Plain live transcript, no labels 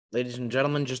Ladies and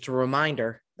gentlemen, just a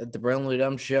reminder that the Brilliantly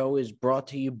Dumb Show is brought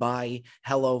to you by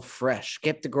HelloFresh.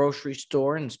 Skip the grocery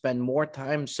store and spend more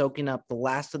time soaking up the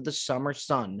last of the summer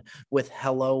sun with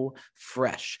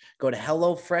HelloFresh. Go to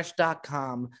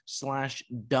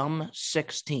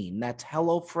HelloFresh.com/dumb16. That's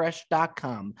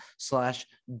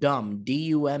HelloFresh.com/dumb,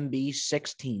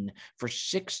 DUMB16 for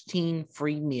 16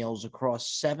 free meals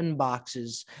across 7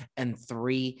 boxes and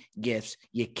 3 gifts.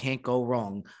 You can't go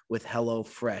wrong with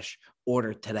HelloFresh.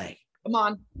 Order today.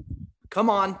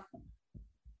 Come on.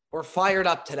 We're fired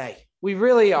up today. We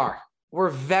really are.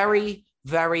 We're very,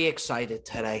 very excited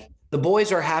today. The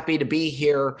boys are happy to be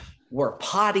here. We're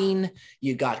potting.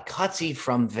 You got Cutsy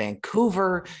from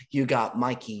Vancouver. You got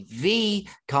Mikey V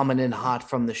coming in hot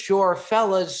from the shore.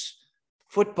 Fellas,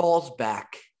 football's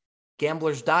back.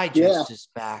 Gambler's Digest is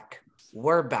back.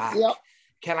 We're back. Yep.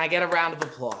 Can I get a round of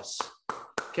applause?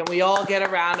 Can we all get a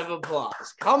round of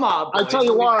applause? Come on, boys. I tell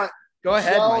you what. Go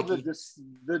ahead, Joe, Mikey.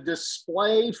 The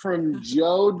display from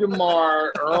Joe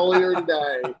DeMar earlier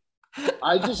today,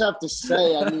 I just have to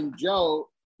say, I mean, Joe,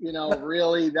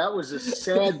 really, that was a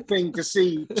sad thing to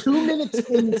see. 2 minutes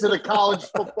into the college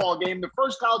football game, the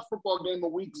first college football game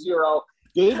of week 0,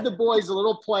 gave the boys a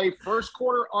little play, first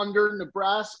quarter under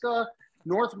Nebraska,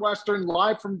 Northwestern,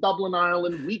 live from Dublin,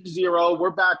 Ireland, week 0. We're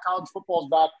back, college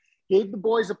football's back. Gave the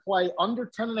boys a play under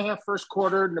 10.5 first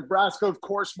quarter. Nebraska, of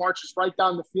course, marches right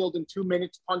down the field in 2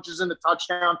 minutes, punches in a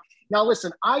touchdown. Now,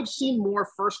 listen, I've seen more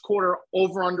first quarter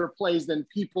over-under plays than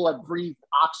people have breathed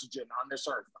oxygen on this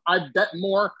earth. I've bet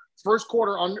more first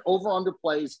quarter over-under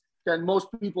plays than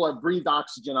most people have breathed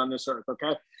oxygen on this earth,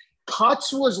 okay?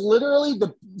 Cuts was literally,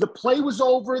 the play was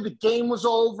over, the game was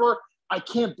over. I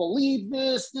can't believe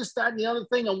this, that, and the other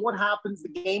thing. And what happens? The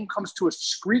game comes to a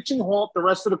screeching halt the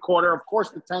rest of the quarter. Of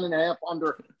course, the 10.5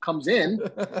 under comes in.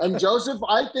 And Joseph,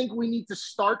 I think we need to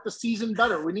start the season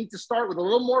better. We need to start with a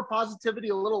little more positivity,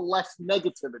 a little less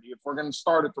negativity if we're going to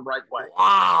start it the right way.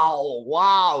 Wow.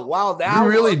 Now,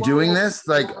 we're really doing this?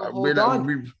 Like, hold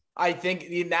on. I think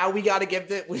now we got to give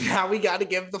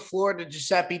the floor to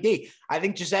Giuseppe D. I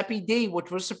think Giuseppe D,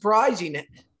 which was surprising,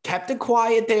 kept it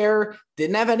quiet there,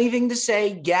 didn't have anything to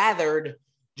say, gathered.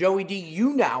 Joey D,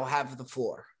 you now have the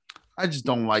floor. I just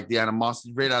don't like the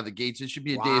animosity right out of the gates. It should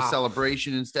be a day of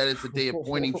celebration. Instead, it's a day of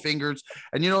pointing fingers.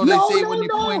 And you know what they say when you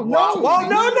point? You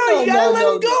gotta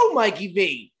let him go, Mikey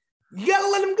V. You got to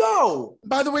let him go.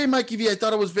 By the way, Mikey V, I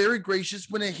thought it was very gracious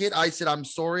when it hit. I said, I'm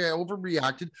sorry, I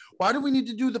overreacted. Why do we need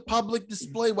to do the public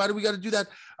display? Why do we got to do that?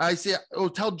 I say,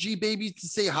 tell G Baby to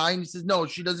say hi. And he says, no,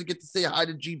 she doesn't get to say hi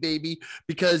to G Baby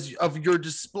because of your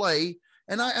display.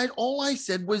 And I all I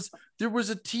said was there was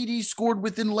a TD scored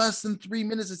within less than 3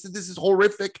 minutes. I said, this is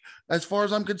horrific. As far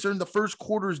as I'm concerned, the first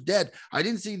quarter is dead. I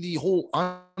didn't say the whole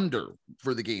under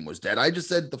for the game was dead. I just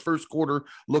said the first quarter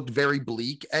looked very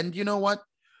bleak. And you know what?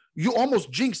 You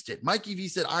almost jinxed it. Mikey V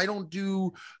said, I don't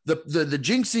do the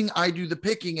jinxing, I do the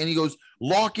picking. And he goes,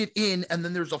 lock it in. And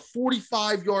then there's a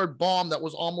 45-yard bomb that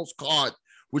was almost caught,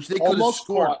 which they could have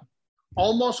scored.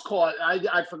 Almost caught.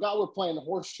 I forgot we're playing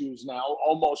horseshoes now.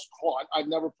 Almost caught. I've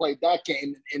never played that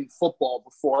game in football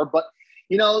before. But,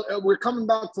 we're coming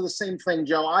back to the same thing,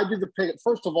 Joe. I do the pick.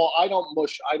 First of all, I don't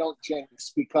mush. I don't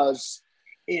jinx because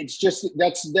it's just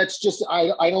that's just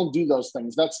I don't do those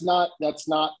things. That's not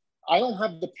I don't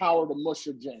have the power to mush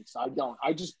or jinx. I don't.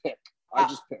 I just pick.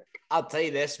 I'll tell you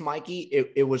this, Mikey.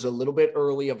 It was a little bit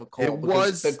early of a call. It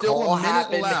was the still call a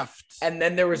minute left. And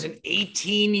then there was an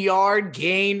 18-yard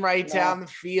gain down the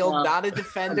field. Not a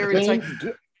defender. It's like,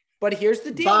 but here's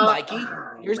the deal, Mikey.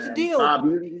 Here's the deal. Bob,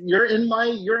 you're in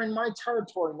my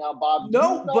territory now, Bob. Do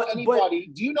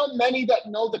you know many that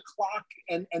know the clock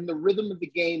and the rhythm of the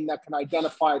game that can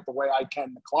identify it the way I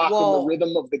can? The clock and the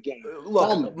rhythm of the game.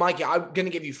 Look, Mikey, I'm going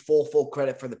to give you full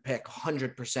credit for the pick,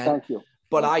 100%. Thank you.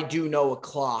 But I do know a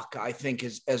clock, I think,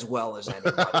 as well as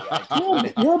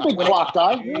anybody. You're a big clock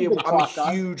guy. I'm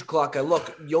a huge clock guy.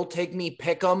 Look, you'll take me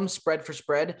pick 'em spread for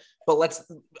spread, but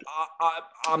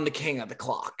I'm the king of the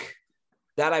clock.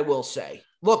 That I will say.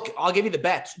 Look, I'll give you the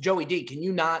bets. Joey D, can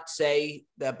you not say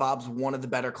that Bob's one of the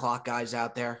better clock guys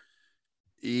out there?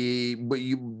 But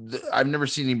I've never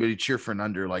seen anybody cheer for an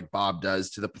under like Bob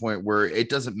does, to the point where it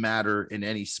doesn't matter in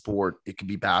any sport. It could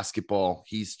be basketball.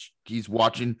 He's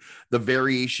watching the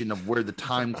variation of where the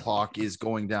time clock is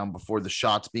going down before the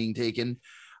shot's being taken.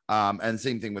 And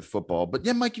same thing with football. But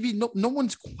yeah, Mike, no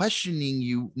one's questioning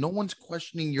you. No one's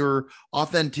questioning your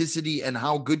authenticity and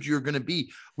how good you're going to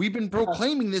be. We've been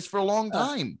proclaiming this for a long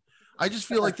time. I just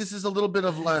feel like this is a little bit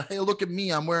of like, hey, look at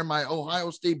me. I'm wearing my Ohio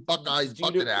State Buckeyes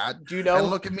bucket hat. Do you know? And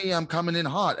look at me. I'm coming in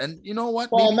hot. And you know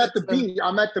what? Well, I'm at the beach.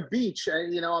 I'm at the beach.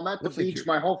 And, I'm at the beach.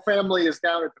 My whole family is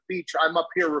down at the beach. I'm up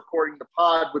here recording the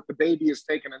pod with the baby is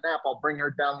taking a nap. I'll bring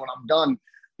her down when I'm done.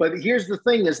 But here's the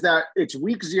thing is that it's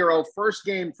week 0, first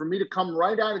game for me to come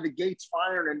right out of the gates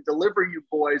firing and deliver you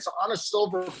boys on a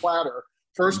silver platter.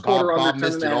 First quarter Bob under 10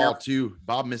 missed and a it half. all too.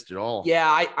 Bob missed it all.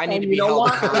 Yeah, I need to be held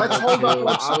accountable. Let's hold on.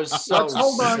 I was so let's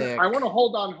hold sick. on. I want to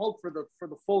hold on hope for the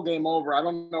full game over. I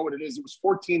don't know what it is. It was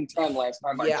 14-10 last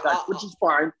time I checked, which is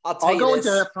fine. I'll go into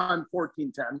halftime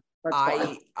 14-10. That's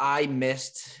fine. I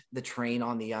missed the train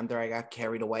on the under. I got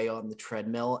carried away on the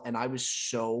treadmill, and I was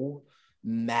so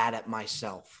mad at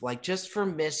myself, like just for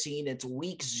missing. It's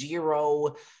week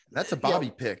 0. That's a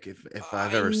Bobby pick if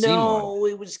I've ever seen one. No,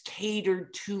 it was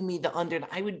catered to me, the under. And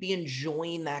I would be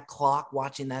enjoying that clock,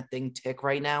 watching that thing tick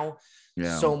right now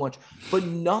so much. But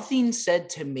nothing said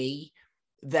to me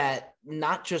that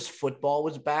not just football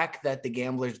was back, that the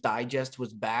Gambler's Digest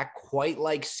was back, quite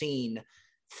like seeing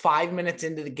 5 minutes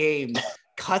into the game,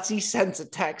 Cutsy sends a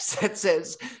text that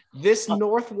says, this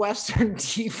Northwestern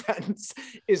defense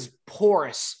is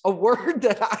porous, a word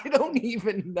that I don't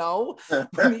even know.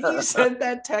 When he sent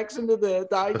that text into the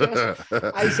digest,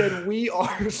 I said, we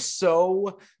are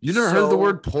so... You never heard the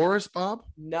word porous, Bob?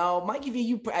 No.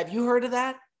 Mikey, have you heard of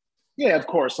that? Yeah, of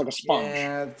course, like a sponge.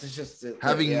 Yeah, it's just...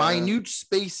 Having minute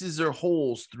spaces or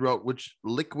holes throughout which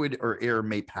liquid or air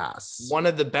may pass. One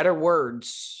of the better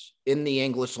words in the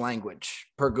English language,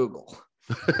 per Google.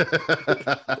 So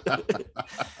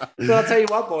I'll tell you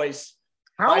what, boys.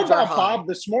 How about Bob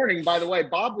this morning? By the way,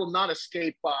 Bob will not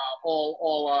escape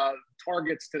all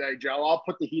targets today, Joe. I'll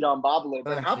put the heat on Bob a little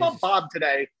bit. How about Bob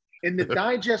today in the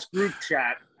Digest group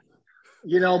chat?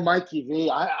 Mikey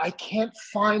V, I can't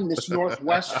find this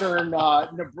Northwestern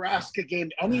Nebraska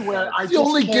game anywhere. It's the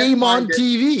only game on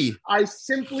TV. I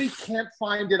simply can't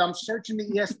find it. I'm searching the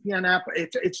ESPN app.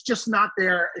 It's just not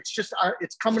there. It's just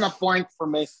it's coming up blank for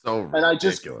me. So and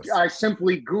ridiculous. I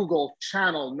simply Google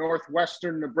channel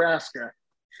Northwestern Nebraska.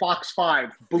 Fox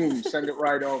 5, boom, send it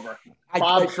right over.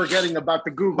 Bob's forgetting about the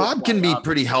Google. Bob can be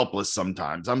pretty helpless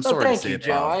sometimes. I'm sorry to say it,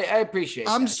 Joe. I appreciate it.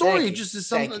 I'm sorry. It just is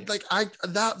something like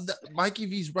that Mikey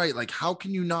V's right. Like, how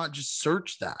can you not just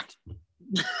search that?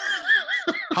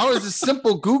 How is a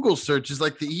simple Google search is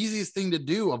like the easiest thing to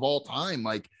do of all time?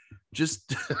 Like,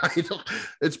 just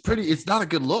it's not a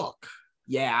good look.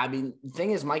 Yeah, I mean, the thing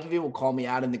is, Mikey V will call me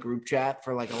out in the group chat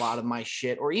for like a lot of my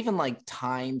shit, or even like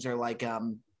times, or like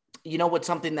what's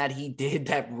something that he did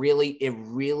that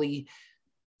really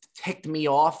ticked me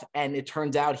off, and it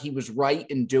turns out he was right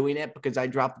in doing it because I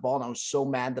dropped the ball, and I was so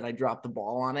mad that I dropped the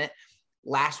ball on it.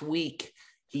 Last week,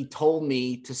 he told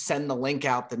me to send the link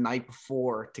out the night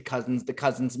before to the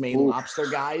Cousins Maine Lobster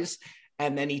guys,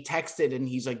 and then he texted and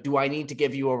he's like, do I need to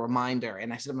give you a reminder?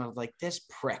 And I said, I was like, this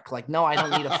prick, like, no, I don't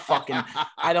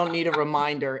need a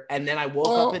reminder. And then I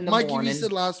woke up in the morning. Mikey, you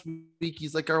said last week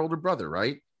he's like our older brother,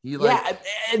 right?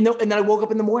 And then I woke up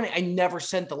in the morning. I never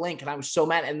sent the link, and I was so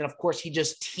mad. And then, of course, he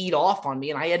just teed off on me,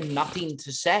 and I had nothing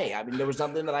to say. I mean, there was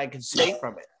nothing that I could say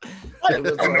from it. I don't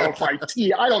know if I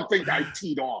teed. I don't think I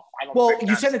teed off.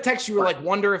 You sent a text. You were like,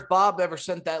 "Wonder if Bob ever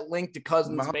sent that link to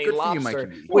Cousins Maine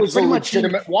Lobster." It was a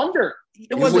legitimate wonder.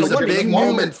 It was a big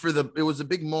moment for the. It was a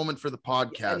big moment for the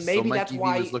podcast. And maybe that's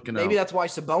why. Maybe that's why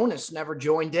Sabonis never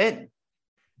joined in.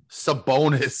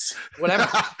 Sabonis, whatever.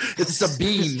 It's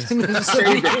Sabine. Sabin.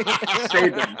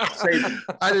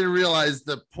 I didn't realize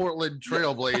the Portland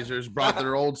Trailblazers brought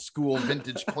their old school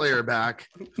vintage player back.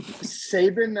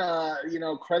 Sabin,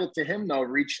 credit to him though,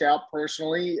 reached out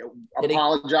personally,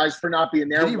 apologized for not being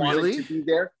there, wanted to be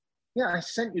there. Yeah, I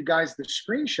sent you guys the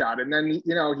screenshot, and then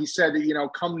he said that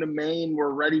come to Maine,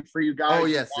 we're ready for you guys. Oh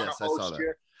yes, I saw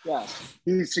that. Yes,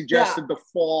 he suggested the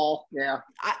fall. Yeah,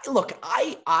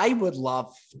 I would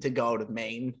love to go to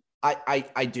Maine.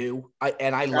 I do.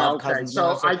 I love Cousins.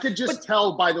 So I could just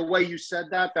tell by the way you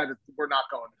said that we're not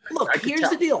going to Maine. Look, here's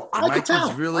the deal. Mike's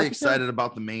really excited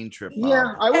about the Maine trip.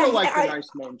 Yeah, I would like a nice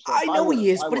Maine trip. I know he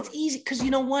is, but it's easy because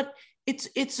you know what? It's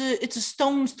a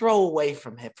stone's throw away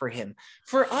from him for him.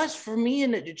 For us, for me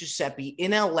and Giuseppe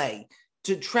in LA.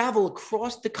 To travel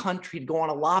across the country to go on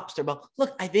a lobster boat.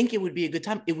 Look, I think it would be a good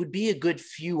time. It would be a good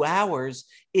few hours.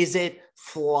 Is it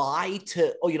fly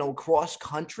to, cross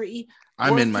country?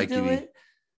 I'm in, Mikey.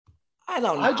 I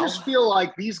don't know. I just feel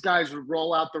like these guys would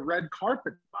roll out the red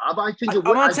carpet, Bob. I think it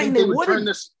would. I think they would turn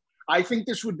this. I think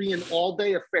this would be an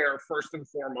all-day affair first and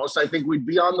foremost. I think we'd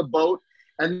be on the boat.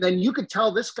 And then you could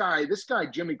tell this guy,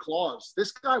 Jimmy Claus,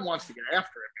 this guy wants to get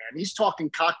after it, man. He's talking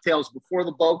cocktails before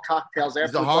the boat, cocktails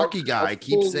after the boat. He's a hockey guy. I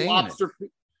keep saying it.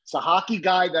 It's a hockey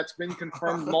guy that's been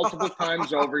confirmed multiple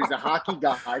times over. He's a hockey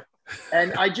guy.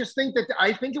 And I just think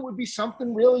it would be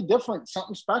something really different,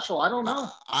 something special. I don't know.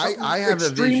 I have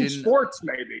extreme a vision. Sports,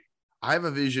 maybe. I have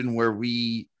a vision where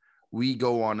we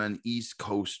go on an East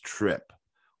Coast trip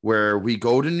where we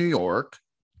go to New York.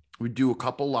 We do a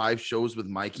couple live shows with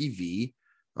Mikey V.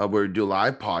 Where we do a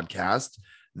live podcast.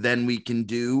 Then we can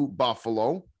do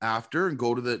Buffalo after and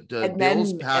go to the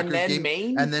Bills Packers game,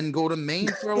 Maine? and then go to Maine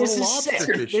for a little lobster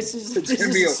fishing. It's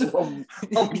gonna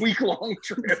be a week-long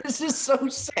trip. This is so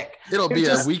sick. It'll be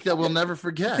a week that we'll never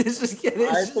forget. I think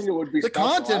it would be the special.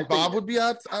 content. Bob would be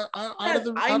out of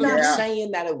the. I'm not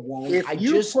saying that it won't.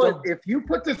 If you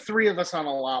put the three of us on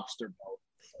a lobster boat.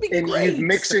 And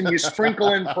you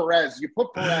sprinkle in Perez. You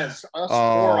put Perez, us four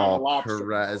on a lobster.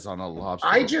 Perez on a lobster.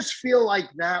 I just feel like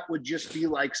that would just be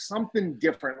like something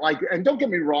different. Like, and don't get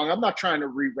me wrong, I'm not trying to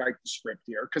rewrite the script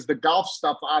here because the golf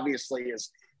stuff obviously is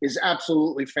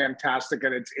absolutely fantastic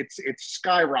and it's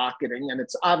skyrocketing and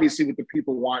it's obviously what the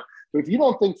people want. But if you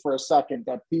don't think for a second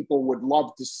that people would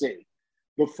love to see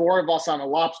the four of us on a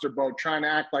lobster boat trying to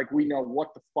act like we know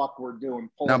what the fuck we're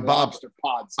doing, pulling now, Bob, lobster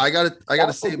pods. I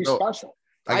gotta say, special.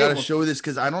 I gotta show this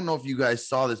because I don't know if you guys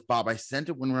saw this, Bob. I sent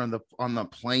it when we were on the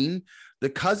plane. The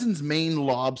Cousins Maine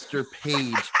lobster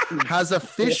page has a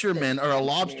fisherman or a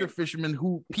lobster fisherman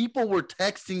who people were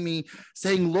texting me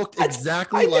saying looked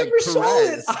exactly like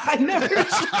Perez. I never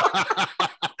saw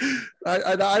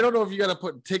it. I don't know if you got to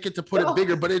put ticket to put it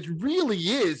bigger, but it really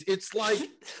is. It's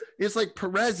like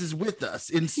Perez is with us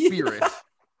in spirit.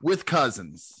 With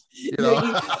Cousins, you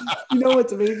know? You know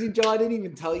what's amazing, Joe? I didn't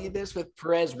even tell you this with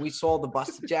Perez. We saw the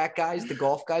Busted Jack guys, the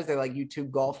golf guys. They're like YouTube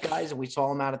golf guys, and we saw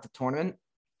them out at the tournament.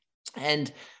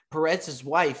 And Perez's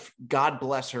wife, God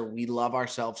bless her, we love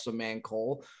ourselves some man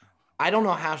Cole. I don't know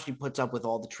how she puts up with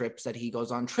all the trips that he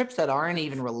goes on, trips that aren't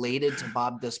even related to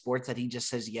Bob the sports that he just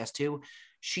says yes to.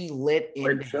 She lit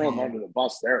in. Throw him under the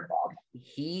bus there, Bob.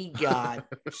 He got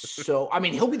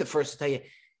he'll be the first to tell you,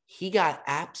 he got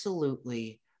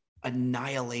absolutely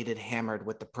annihilated, hammered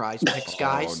with the Prize Picks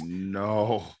guys. Oh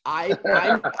no!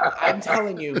 I'm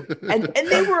telling you, and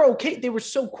they were okay. They were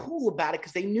so cool about it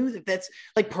because they knew that's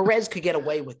like Perez could get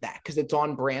away with that because it's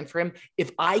on brand for him. If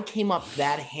I came up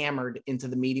that hammered into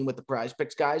the meeting with the Prize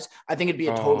Picks guys, I think it'd be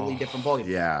a totally different ballgame.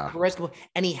 Yeah, Perez,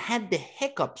 and he had the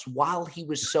hiccups while he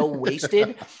was so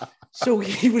wasted, so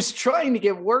he was trying to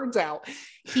get words out.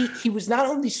 He was not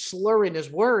only slurring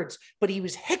his words, but he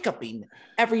was hiccuping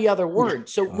every other word.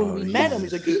 So when we met him,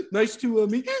 he's like, "Nice to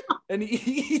meet," and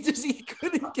he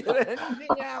couldn't get anything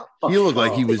out. He looked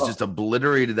like he was just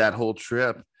obliterated that whole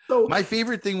trip. So, my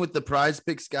favorite thing with the Prize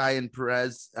Picks guy and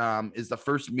Perez is the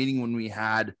first meeting when we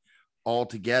had all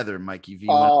together, Mikey V,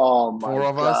 four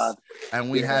of us,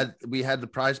 and we had the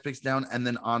Prize Picks down, and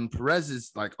then on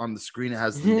Perez's, like on the screen, it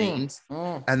has the names,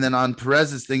 and then on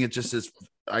Perez's thing, it just says.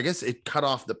 I guess it cut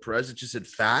off the Perez. It just said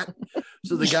fat.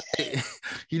 So the guy,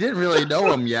 he didn't really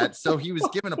know him yet. So he was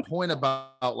given a point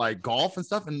about like golf and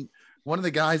stuff. And one of the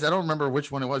guys, I don't remember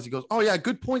which one it was. He goes, "Oh yeah,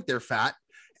 good point there, fat."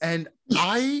 And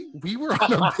we were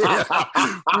on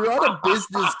a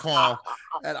business call,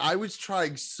 and I was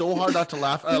trying so hard not to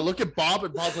laugh. And I look at Bob,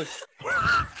 and Bob's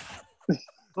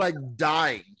like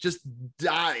dying, just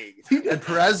dying. And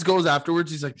Perez goes afterwards.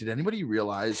 He's like, "Did anybody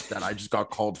realize that I just got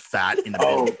called fat in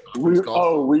the we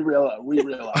realized.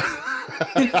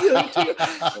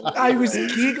 I was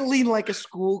giggling like a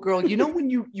schoolgirl. You know when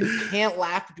you can't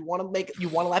laugh, you want to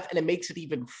laugh, and it makes it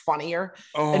even funnier.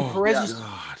 And Perez,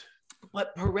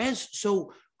 but Perez. So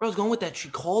where I was going with that, she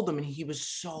called him, and he was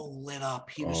so lit up.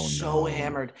 He was so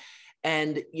hammered,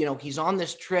 and he's on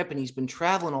this trip, and he's been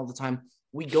traveling all the time.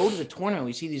 We go to the tournament,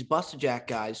 we see these Busted Jack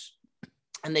guys,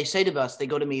 and they say to us, they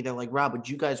go to me, they're like, "Rob, would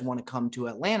you guys want to come to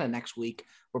Atlanta next week?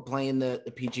 We're playing the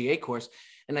PGA course."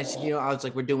 And I said, I was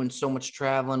like, "We're doing so much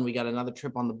traveling. We got another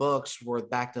trip on the books. We're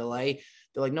back to LA."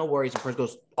 They're like, "No worries." And Perez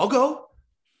goes, "I'll go."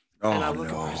 And I look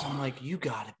at Perez, I'm like, "You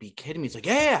got to be kidding me." He's like,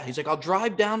 "Yeah." He's like, "I'll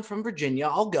drive down from Virginia.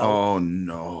 I'll go." Oh,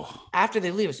 no. After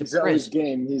they leave, I said, he's always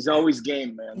game. He's always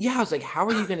game, man. Yeah, I was like, "How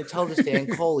are you going to tell this to Dan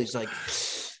Cole?" He's like,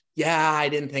 "Yeah, I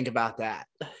didn't think about that."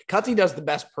 Cutsy does the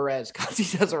best Perez.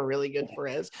 Cutsy does a really good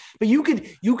Perez. But you could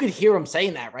hear him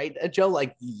saying that, right? Joe,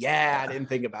 like, "Yeah, I didn't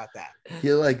think about that."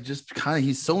 He like just kind of,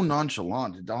 he's so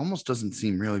nonchalant. It almost doesn't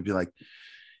seem really be like,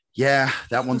 "Yeah,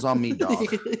 that one's on me, dog."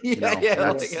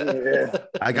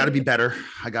 I got to be better.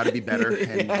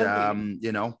 And, I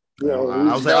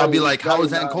was like, I'll be like, "How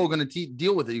is Dan Cole going to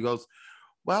deal with it?" He goes,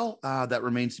 Well, that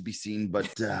remains to be seen,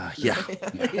 but yeah. He's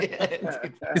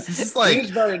It's like, he's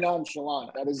very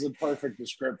nonchalant. That is a perfect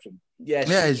description.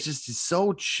 Yeah, he's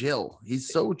so chill. He's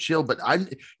so chill. But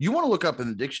you want to look up in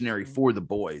the dictionary for the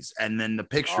boys, and then the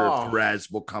picture of Perez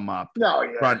will come up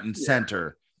front and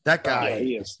center. That guy, yeah,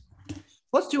 he is.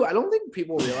 Plus, too, I don't think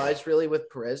people realize really with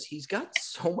Perez, he's got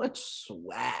so much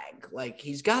swag. Like,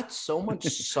 he's got so much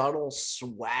subtle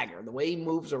swagger. The way he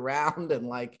moves around and,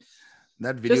 like...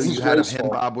 That video you had of him,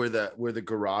 Bob, where the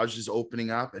garage is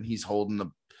opening up and he's holding the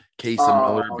case of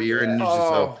Miller beer, and he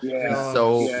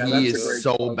is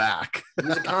so back.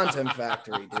 He's a content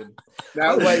factory, dude.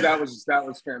 That was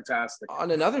fantastic.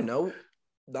 On another note,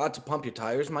 not to pump your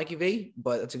tires, Mikey V,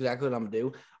 but that's exactly what I'm gonna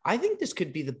do. I think this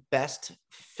could be the best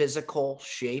physical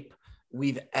shape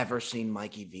we've ever seen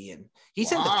Mikey V in. He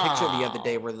sent the picture the other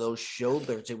day where those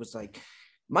shoulders, it was like,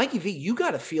 Mikey V, you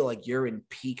got to feel like you're in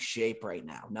peak shape right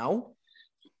now. No?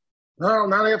 No,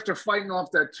 not after fighting off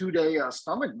that 2-day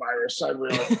stomach virus. I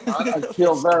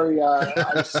feel very.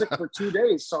 I'm sick for 2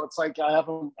 days, so it's like I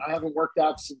haven't worked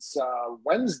out since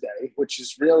Wednesday, which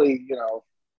is really,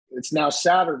 it's now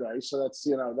Saturday, so that's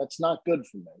not good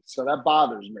for me. So that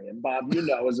bothers me. And Bob,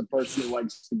 as a person who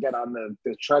likes to get on the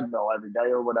treadmill every day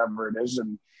or whatever it is,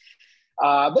 and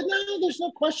but no, there's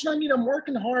no question. I mean, I'm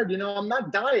working hard. I'm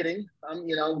not dieting.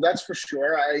 That's for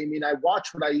sure. I watch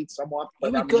what I eat somewhat,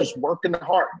 but I'm just working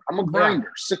hard. I'm a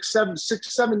grinder. 6,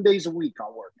 7 days a week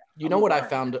I'll work out. You know what I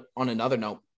found on another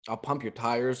note? I'll pump your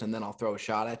tires and then I'll throw a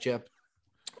shot at you.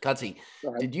 Cutsy,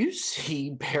 did you see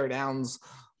Beardown's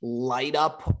light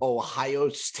up Ohio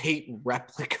State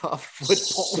replica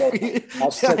football?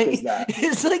 How sick is that?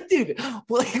 It's like, dude,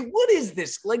 what is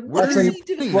this? Like, what is he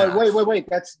doing? Wait.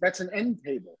 That's an end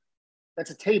table. That's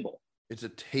a table. It's a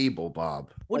table,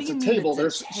 Bob. What do you mean? Table.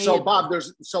 Bob,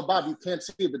 you can't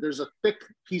see it, but there's a thick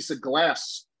piece of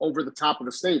glass over the top of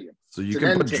the stadium. So you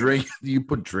can put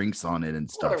drinks on it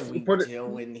and stuff. What are we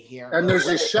doing here? And there's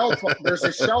a shelf. There's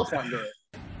a shelf under it.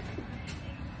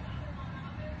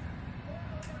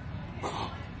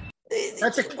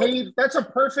 That's a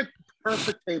perfect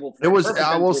table. It was.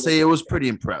 I will say it was pretty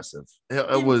impressive.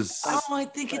 It was. I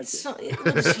think it's.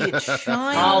 Was he a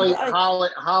child?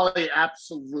 Holly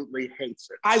absolutely hates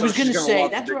it. I was going to say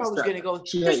that's where I was going to go.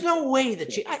 There's no way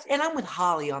that and I'm with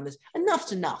Holly on this.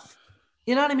 Enough's enough.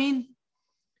 You know what I mean?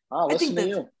 I think to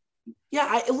you. Yeah,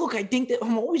 I think that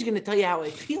I'm always going to tell you how I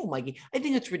feel, Mikey. I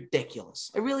think it's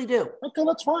ridiculous. I really do. Okay,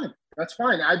 that's fine. That's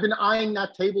fine. I've been eyeing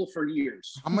that table for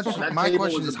years. How much? My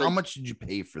question is, how much did you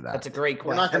pay for that? That's a great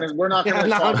question. We're not going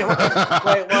to.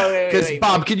 Wait. Because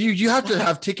Bob, you have to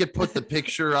have Ticket put the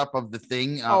picture up of the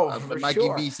thing? Mikey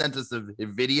V sent us a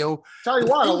video. Tell you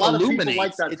what, a lot of people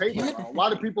like that table. A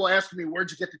lot of people ask me,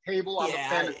 "Where'd you get the table?" I'm a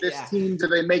fan of this team. Do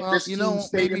they make this team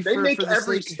stadium? They make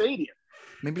every stadium.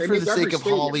 Maybe for the sake of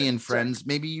Holly and friends,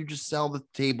 maybe you just sell the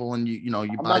table and you buy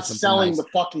something. I'm not selling the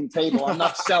fucking table. I'm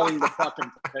not selling the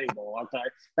fucking table. Okay,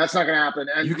 that's not going to happen.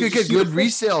 And you could get good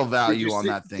resale value on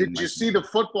that thing. Did you see the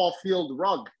football field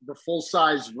rug, the full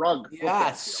size rug?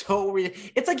 Yeah, so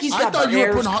it's like he's. I thought you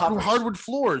were putting hardwood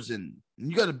floors in.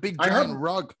 You got a big giant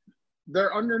rug.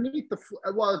 They're underneath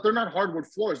they're not hardwood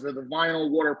floors. They're the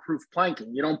vinyl waterproof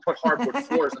planking. You don't put hardwood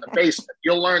floors in the basement.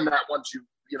 You'll learn that once you.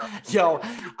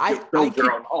 I build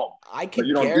your own home. I could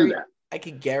you don't do that. I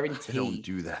could guarantee. I don't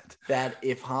do that. That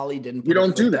if Holly didn't, you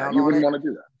don't do that. You wouldn't want to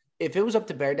do that. If it was up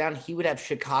to Beardown, he would have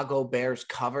Chicago Bears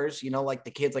covers. Like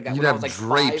the kids, like you'd have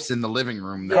drapes 5. In the living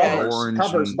room. That orange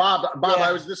covers. Bob,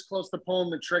 I was this close to pulling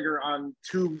the trigger on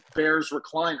 2 Bears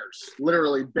recliners.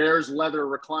 Literally, Bears leather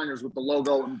recliners with the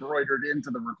logo embroidered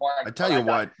into the recliner. I tell you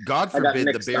what, God forbid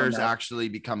the Bears actually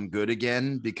become good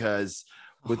again, because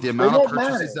with the amount of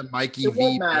purchases that Mikey V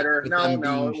won't matter. No, it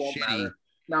won't matter.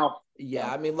 No.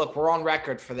 Yeah, I mean, look, we're on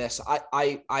record for this.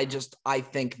 I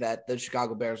think that the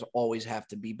Chicago Bears always have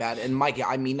to be bad. And Mikey,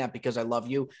 I mean that because I love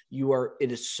you.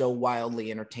 It is so wildly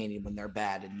entertaining when they're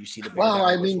bad and you see the Bears. Well,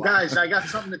 I mean, guys, I got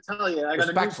something to tell you. I got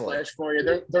a newsflash for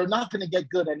you. They're not going to get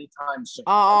good anytime soon.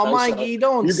 Oh, okay? Mikey,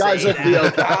 don't you guys say will be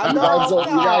okay. You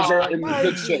guys are in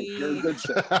Mikey. good shape. You're in good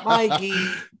shape. Mikey,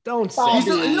 don't say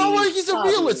you know what? He's a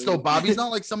realist, though, Bob. He's not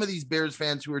like some of these Bears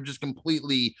fans who are just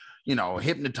completely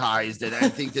hypnotized and I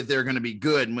think that they're going to be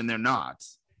good when they're not.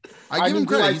 I give him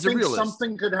credit. He's a realist.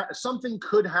 Something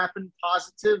could happen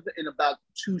positive in about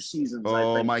 2 seasons.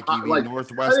 Oh, I think. Mikey,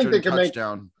 Northwestern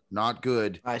touchdown. Not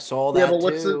good. I saw that. Yeah, but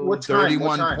what time?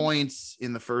 31 points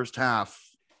in the first half.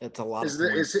 It's a lot. Is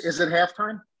it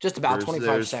halftime? Just about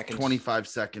 25 seconds. 25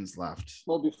 seconds left.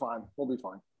 We'll be fine.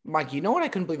 Mike, you know what I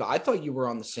couldn't believe? I thought you were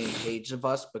on the same page of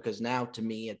us, because now to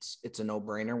me it's a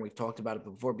no-brainer. We've talked about it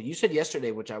before, but you said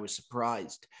yesterday, which I was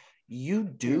surprised. you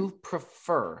do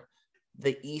prefer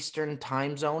the Eastern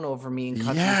time zone over me and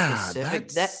Cutsy Pacific.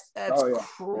 That's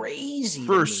crazy.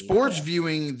 For sports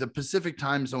viewing, the Pacific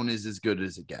time zone is as good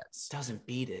as it gets. Doesn't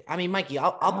beat it. I mean, Mikey,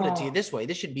 I'll put it to you this way.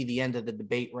 This should be the end of the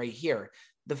debate right here.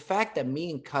 The fact that me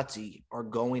and Cutsy are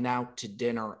going out to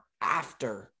dinner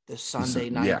after the Sunday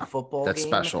night football game,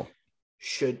 special.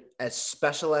 Should, as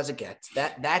special as it gets,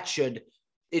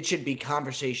 it should be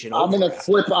conversation. I'm gonna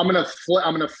flip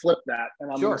that,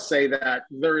 and I'm gonna say that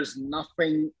there is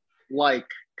nothing like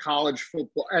college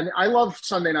football, and I love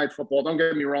Sunday night football. Don't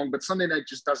get me wrong, but Sunday night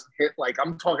just doesn't hit like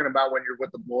I'm talking about when you're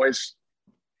with the boys.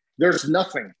 There's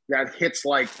nothing that hits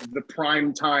like the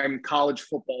prime time college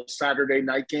football Saturday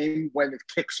night game when it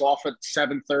kicks off at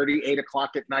 7:30, 8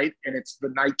 o'clock at night, and it's the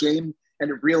night game,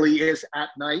 and it really is at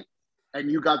night. And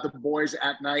you got the boys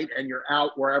at night and you're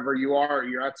out wherever you are, or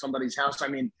you're at somebody's house. I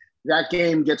mean, that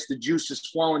game gets the juices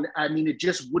flowing. I mean, it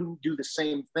just wouldn't do the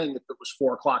same thing if it was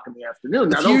 4 o'clock in the afternoon.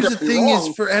 Now, here's the thing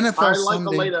is for NFL I like Sunday,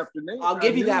 the late afternoon. I'll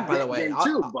give you that, by the way.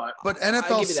 But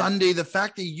NFL Sunday, the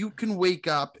fact that you can wake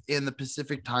up in the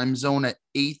Pacific time zone at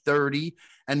 8:30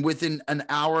 and within an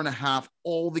hour and a half,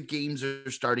 all the games are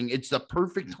starting. It's the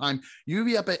perfect time. You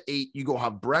be up at 8, you go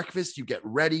have breakfast, you get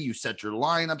ready, you set your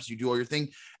lineups, you do all your thing.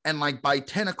 And like by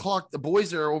 10 o'clock, the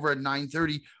boys are over at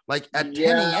 9:30. Like at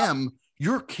 10 a.m.,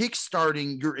 you're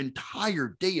kickstarting your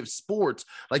entire day of sports.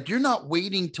 Like you're not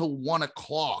waiting till 1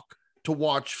 o'clock to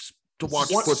watch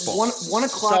football. 1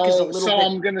 o'clock is a little. So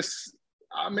bit...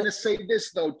 I'm gonna say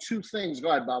this though. 2 things. Go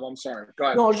ahead, Bob. I'm sorry. Go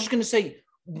ahead. No, I was just gonna say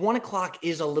 1 o'clock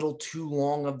is a little too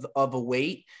long of a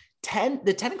wait.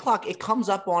 The 10 o'clock, it comes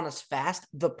up on us fast.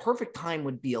 The perfect time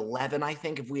would be 11, I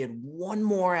think, if we had one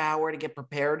more hour to get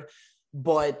prepared.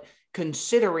 But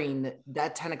considering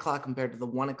that 10 o'clock compared to the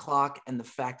 1 o'clock and the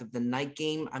fact of the night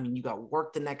game, I mean, you got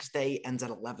work the next day, ends at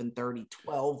 11:30,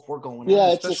 12. We're going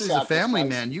out. Especially as a family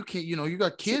man. You can't, you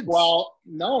got kids. Well,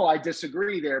 no, I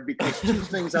disagree there because 2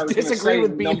 things I was going to say.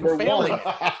 With being number family. one.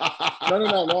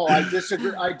 No. I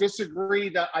disagree. I disagree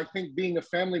that I think being a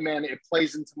family man, it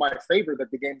plays into my favor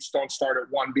that the games don't start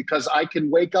at 1 because I can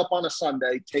wake up on a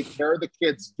Sunday, take care of the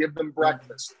kids, give them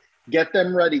breakfast, get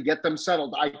them ready, get them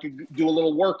settled. I could do a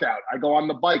little workout. I go on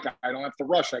the bike. I don't have to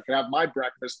rush. I could have my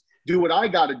breakfast, do what I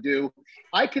got to do.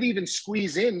 I could even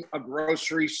squeeze in a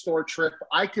grocery store trip.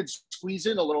 I could squeeze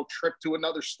in a little trip to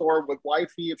another store with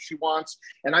wifey if she wants,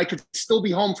 and I could still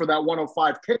be home for that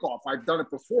 105 kickoff. I've done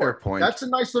it before. Fair point. That's a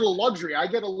nice little luxury. I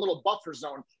get a little buffer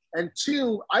zone. And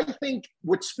 2, I think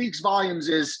what speaks volumes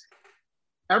is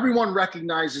everyone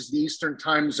recognizes the Eastern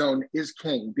time zone is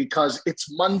king because it's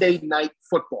Monday night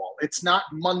football. It's not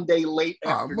Monday late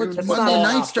afternoon. Monday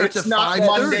night starts at 5:30.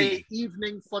 Monday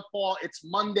evening football. It's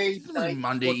Monday night.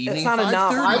 Monday evening.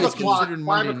 5 o'clock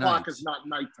is not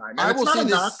nighttime.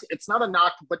 It's not a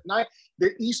knock, but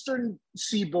the Eastern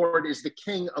Seaboard is the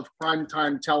king of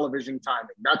primetime television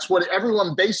timing. That's what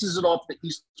everyone bases it off, the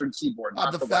Eastern Seaboard.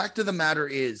 The fact of the matter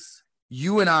is,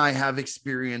 you and I have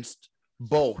experienced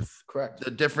both. Correct.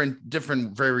 The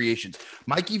different variations.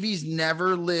 Mikey V's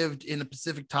never lived in a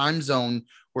Pacific time zone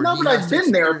where but I've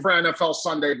been there for NFL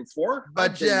Sunday before.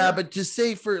 But to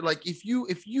say for like if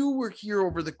you were here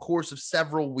over the course of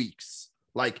several weeks,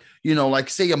 like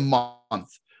say a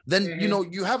month, then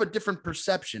you have a different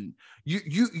perception.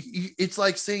 You it's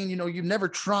like saying you've never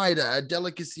tried a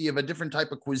delicacy of a different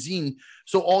type of cuisine,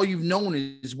 so all you've known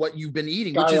is what you've been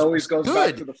eating, which always goes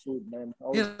good. Back to the food, man.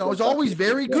 It's always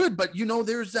very good, but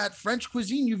there's that French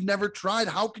cuisine you've never tried.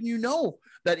 How can you know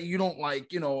that you don't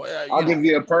like? I'll give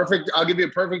you a perfect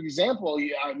example.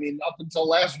 I mean, up until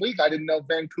last week, I didn't know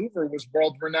Vancouver was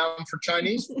world renowned for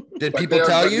Chinese. Did people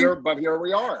tell you? But here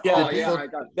we are. Yeah,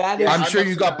 I'm sure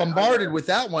you got bombarded with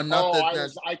that one.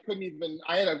 I couldn't even.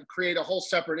 I had to create a whole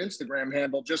separate Instagram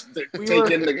handle just to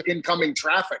take in the incoming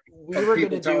traffic. We were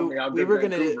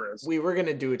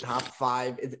gonna do a top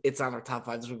 5. It's on our top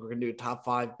 5. So we're gonna do a top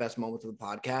 5 best moments of the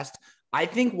podcast. I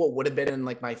think what would have been in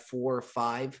like my 4 or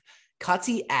 5.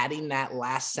 Cutsy adding that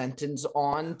last sentence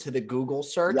on to the Google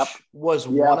search was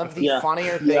one of the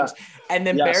funnier things. And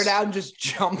then Beardown just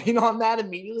jumping on that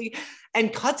immediately.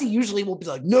 And Cutsy usually will be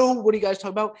like, no, what are you guys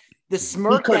talking about? The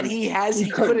smirk that he has, he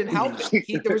couldn't help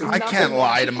it. I can't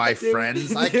lie to my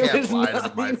friends. I can't lie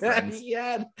to my friends.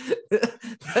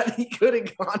 That he could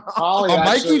have gone on.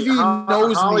 Mikey V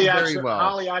knows me very well.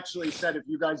 Holly actually said if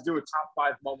you guys do a top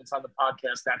 5 moments on the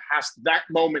podcast, that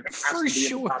moment has to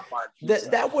be in the top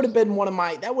 5. That would have been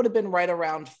that would have been right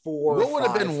around 4. What would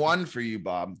have been 1 for you,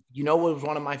 Bob? What was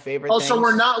one of my favorite things? So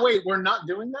we're not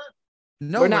doing that?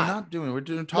 No, we're not doing. We're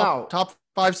doing top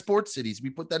 5 sports cities. We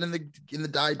put that in the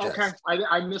digest. Okay,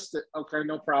 I missed it. Okay,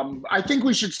 no problem. I think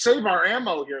we should save our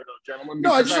ammo here, though, gentlemen.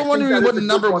 No, I just don't wondering what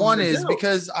number one is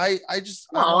because I just.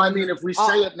 Well, I mean, if we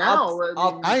say it now,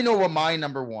 I know what my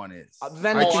number one is.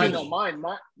 Ventuccini. I know mine.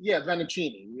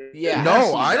 Ventuccini. Yeah.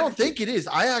 No, I don't think it is.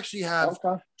 I actually have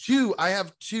two. I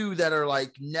have two that are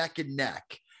like neck and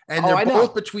neck, and they're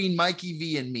both between Mikey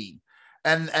V and me.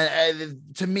 And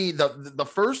to me, the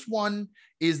first one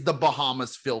is the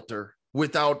Bahamas filter.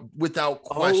 Without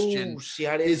question,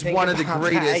 is one of the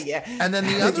greatest. And then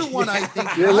the other one, I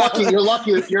think you're lucky.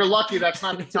 That's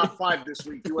not the top 5 this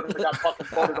week. You would have got fucking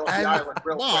voted off the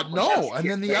island. And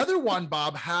then the other one,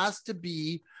 Bob, has to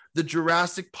be the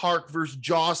Jurassic Park versus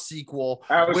Jaws sequel,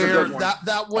 where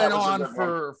that went on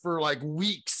for like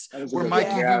weeks, where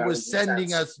Mikey V was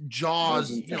sending us Jaws,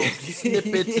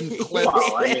 snippets and clips.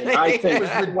 I think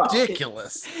it was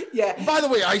ridiculous. Yeah. By the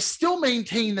way, I still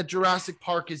maintain that Jurassic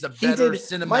Park is a better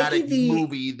cinematic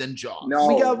movie than Jaws.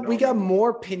 We got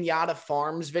more Pinata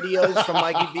Farms videos from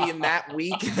Mikey V in that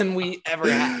week than we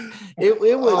ever had. It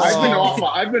was.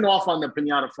 I've been off on the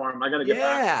Pinata Farm. I got to get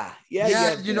back. You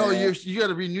got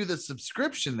to renew the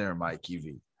subscription there, Mikey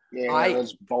V. Yeah,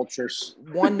 those vultures.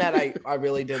 One that I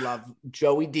really did love,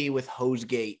 Joey D with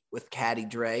Hosegate with Caddy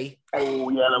Dre.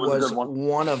 Oh yeah, that was a good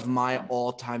one of my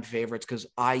all-time favorites because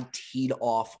I teed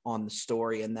off on the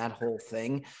story and that whole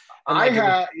thing. And I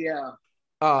had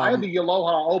the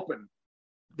Aloha Open.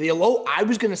 I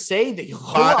was gonna say the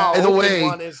Aloha. By the way,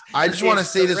 I just want to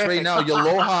say this right now.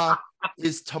 Aloha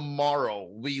is tomorrow.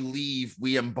 We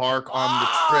embark on the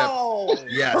trip.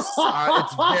 Yes,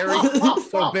 it's very.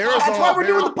 So that's why we're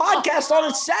doing the podcast on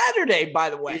a Saturday. By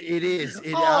the way, it is.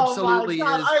 It absolutely is.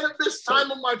 I have this time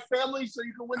with my family, so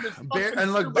you can win this.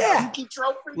 And look, trophy.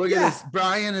 Look at this.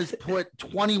 Brian has put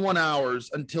 21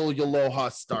 hours until Aloha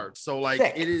starts. So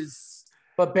it is.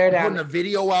 But Beardown, putting a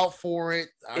video out for it,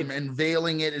 I'm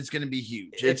unveiling it. It's going to be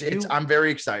huge. I'm very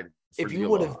excited. If you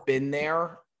would have been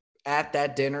there at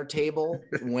that dinner table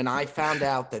when I found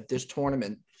out that this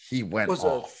tournament was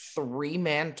a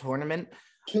 3-man tournament,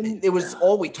 it was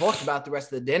all we talked about the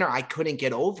rest of the dinner. I couldn't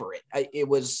get over it. It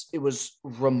was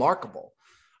remarkable.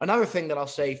 Another thing that I'll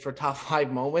say for top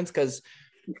 5 moments, because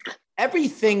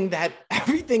everything that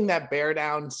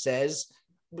Beardown says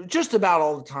just about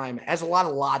all the time has a lot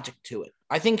of logic to it.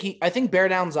 I think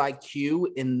Beardown's IQ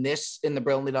in the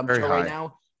Brilliantly Dumb show right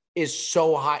now is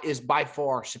so high, is by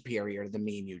far superior to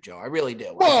me and you, Joe. I really do.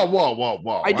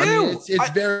 Whoa. I do. Mean, it's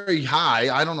very high.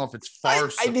 I don't know if it's far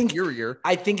superior.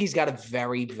 I think he's got a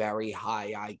very, very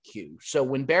high IQ. So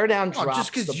when Beardown drops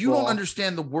just because you don't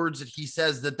understand the words that he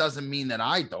says, that doesn't mean that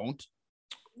I don't.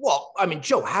 Well, I mean,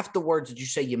 Joe, half the words that you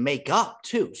say you make up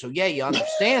too. So yeah, you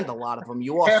understand a lot of them.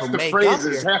 You also make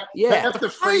phrases, up. Half the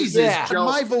phrases. Yeah. Joe,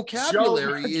 my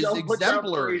vocabulary is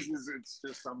exemplary.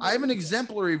 I have an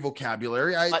exemplary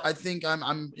vocabulary. I think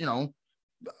I'm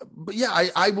but yeah,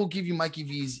 I will give you Mikey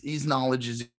V's. His knowledge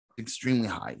is extremely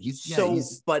high.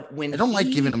 But when I don't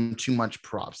like giving him too much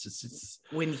props. It's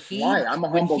why I'm a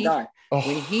humble guy.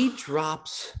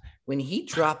 When he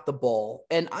dropped the ball,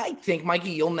 and I think, Mikey,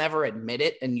 you'll never admit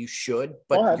it, and you should,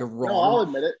 but you're wrong. No, I'll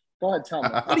admit it. Go ahead, tell me.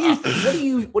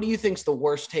 What do you think's the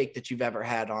worst take that you've ever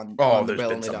had on? There's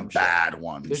been some bad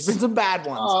ones. There's been some bad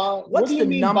ones. What's the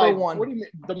number one? What do you mean?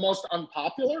 The most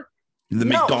unpopular? The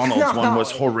McDonald's one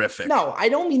was horrific. No, I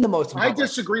don't mean the most. I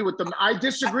disagree with them. I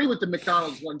disagree with the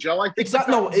McDonald's one, Joe. I think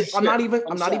I'm not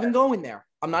even going there.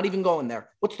 I'm not even going there.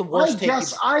 What's the worst take?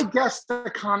 I guess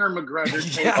the Conor McGregor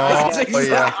take.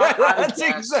 That's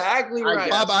exactly right.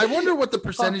 Bob, I wonder what the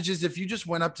percentage is if you just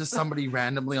went up to somebody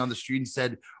randomly on the street and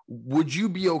said, "Would you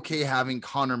be okay having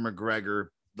Conor McGregor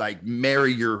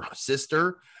marry your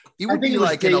sister?" It would be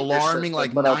like an alarming,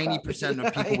 90%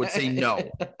 of people would say no.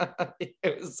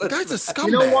 The guy's a scumbag.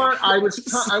 You know what? I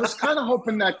was kind of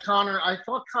hoping that I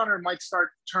thought Conor might start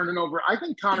turning over. I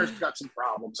think Conor's got some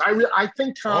problems. I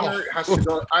think Conor has to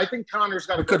go. I think Conor's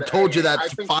got to go. I could have told you that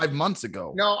 5 months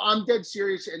ago. No, I'm dead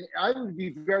serious. And I would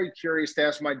be very curious to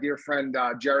ask my dear friend,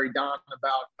 Jerry Don,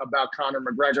 about Conor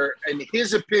McGregor. In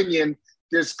his opinion,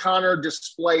 does Conor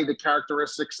display the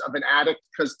characteristics of an addict?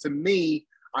 Because to me,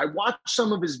 I watch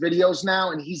some of his videos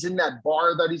now, and he's in that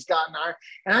bar that he's got now,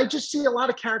 and I just see a lot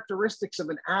of characteristics of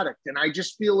an addict. And I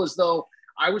just feel as though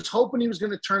I was hoping he was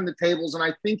going to turn the tables, and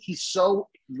I think he's so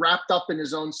wrapped up in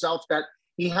his own self that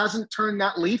he hasn't turned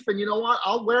that leaf, and you know what?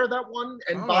 I'll wear that one.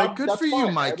 And All Bob, right, good that's for you,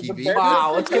 fine. Mikey That was V. a bad Wow,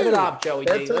 day let's for give it you. up, Joey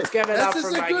That's D. it. Let's give it up This for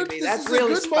is a Mikey good, V. this That's is a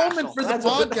really good special. moment for the That's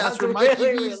podcast where really,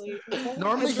 Mikey V's really,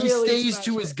 normally that's he really stays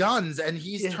special. to his guns, and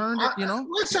he's turned it. You know,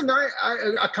 Listen,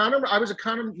 I was a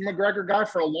Conor McGregor guy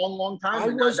for a long, long time. I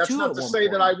and was that's too not at to one say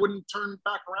that point. I wouldn't turn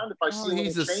back around if I see a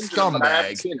he's little a change in him, but I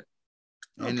haven't scumbag. seen it.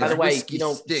 And By his the way, whiskey you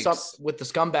know, stinks. with the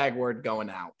scumbag word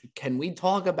going out, can we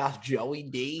talk about Joey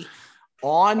D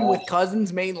on with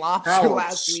Cousins Maine Lobster How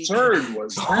last week? absurd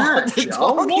was that,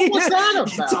 Joe? What was that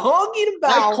about? Talking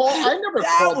about I never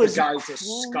that called was the guys a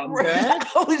scumbag.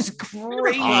 That was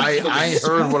crazy. I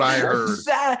heard what I heard.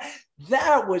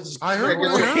 That was I heard You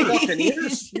what I heard.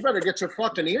 You better get your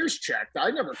fucking ears checked.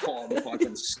 I never call them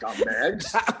fucking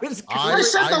scumbags. That was I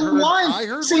said the heard- line. I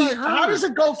heard See, what I heard. how does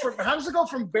it go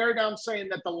from Beardown saying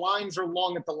that the lines are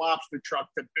long at the lobster truck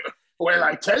to well,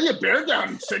 I tell you,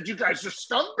 Beardown said you guys are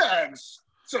scumbags.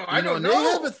 So I don't know.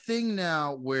 They have a thing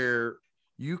now where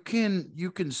you can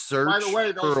search By the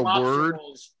way, those for a lobster word.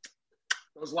 rolls.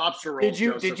 Those lobster rolls.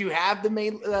 Did you have the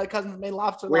main Cousins Maine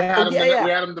Lobster? We had them. Yeah.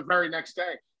 We had them the very next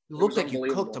day. It looked like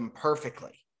you cooked them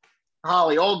perfectly.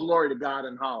 Holly, all glory to God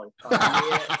and Holly.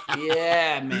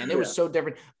 Yeah, man, it was so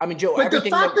different. I mean, Joe, but the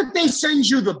fact that they send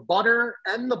you the butter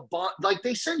and the bun, like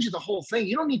they send you the whole thing,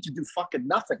 you don't need to do fucking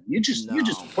nothing. You just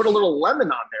put a little lemon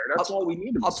on there. That's all we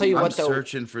need. I'll tell you what, though. I'm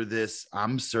searching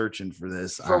for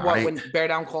this. For what? When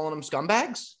Beardown calling them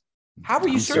scumbags? How were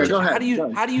you searching? Go ahead,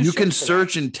 how do you? You can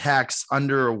search in text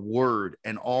under a word,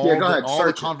 and all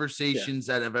the conversations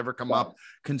that have ever come up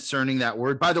concerning that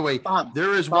word. By the way, Bob,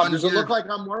 there is Bob, one. Does here. it look like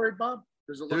I'm worried, Bob?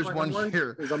 There's like one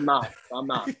here. I'm not.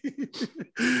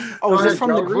 Oh, is this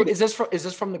from the group? Is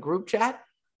this from the group chat?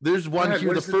 There's one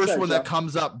here. The first one that Jeff?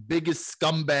 comes up: biggest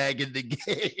scumbag in the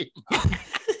game.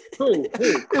 Who?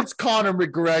 It's Conor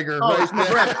McGregor. Oh, right it's there.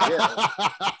 McGregor.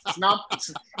 Yeah. It's not.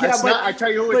 I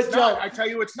tell you who it's not. I tell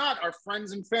you it's not. Our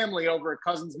friends and family over at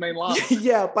Cousins Maine Lobster.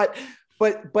 Yeah, but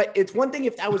it's one thing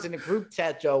if that was in a group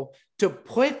chat, Joe, to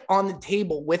put on the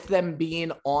table with them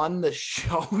being on the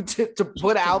show to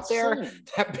put out there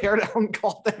that Beardown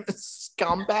called them a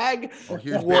scumbag. Oh,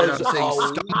 here's was Beardown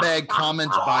saying scumbag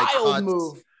comments by Cuts.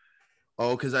 Move.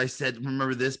 Oh, because I said,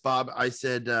 remember this, Bob? I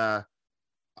said,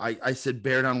 I said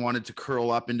Beardown wanted to curl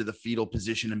up into the fetal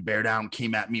position, and Beardown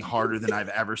came at me harder than I've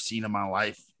ever seen in my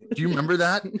life. Do you remember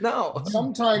that? No.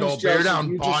 Sometimes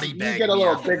Beardown body bag. You get a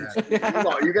little big.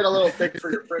 You get a little big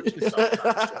for your britches.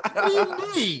 What do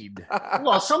you need?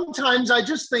 Well, sometimes I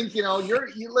just think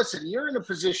listen. You're in a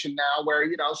position now where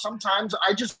sometimes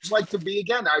I just like to be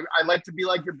again. I like to be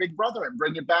like your big brother and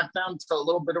bring you back down to a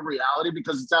little bit of reality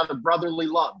because it's out of brotherly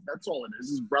love. That's all it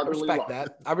is brotherly love.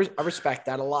 I respect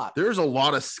that a lot. There's a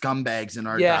lot of scumbags in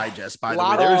our digest, by the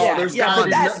way.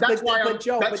 That's why I'm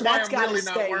really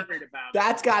not worried about it.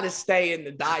 That's got to stay in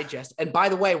the digest. And by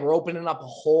the way, we're opening up a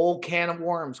whole can of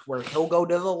worms where he'll go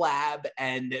to the lab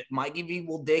and Mikey V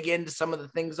will dig into some of the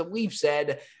things that we've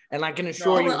said. And I can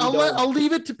assure you, I'll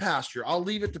leave it to pasture.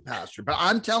 But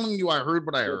I'm telling you, I heard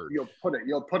what I heard. You'll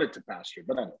put it to pasture.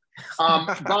 But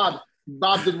anyway,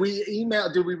 Bob, did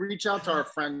we reach out to our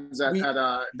friends at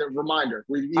the reminder?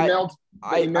 We emailed.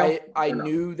 I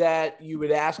knew that you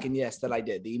would ask, and yes, that I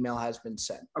did. The email has been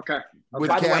sent. Okay.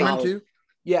 With Cameron too.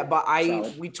 Yeah, but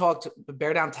we talked.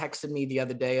 Beardown texted me the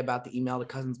other day about the email to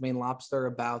Cousins Maine Lobster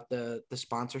about the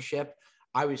sponsorship.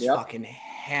 I was fucking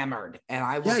hammered, and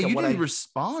I looked you didn't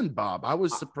respond, Bob. I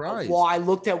was surprised. Well, I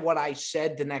looked at what I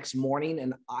said the next morning,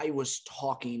 and I was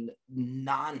talking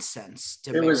nonsense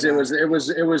to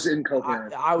Beardown. It was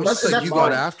incoherent. I was. That's like you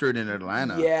got after it in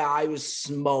Atlanta. Yeah, I was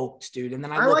smoked, dude. And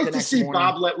then I like to see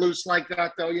Bob let loose like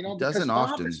that, though. Doesn't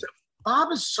often.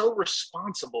 Bob is so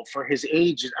responsible for his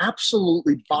age. It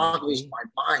absolutely boggles my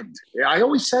mind. Yeah, I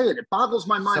always say it. It boggles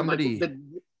my mind.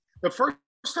 The first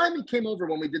time he came over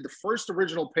when we did the first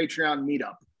original Patreon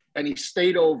meetup, and he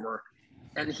stayed over,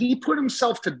 and he put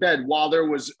himself to bed while there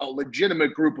was a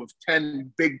legitimate group of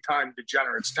 10 big-time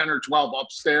degenerates, 10 or 12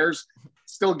 upstairs,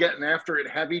 still getting after it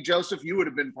heavy. Joseph, you would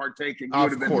have been partaking. You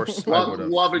would have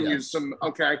been loving you some.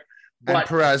 Okay. And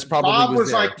Perez probably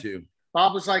was there too.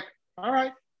 Bob was like, all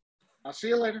right. I'll see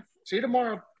you later. See you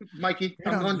tomorrow, Mikey.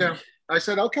 I'm going down. I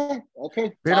said, okay.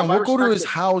 Beardown, we'll go to his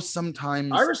house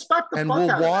sometimes. I respect the and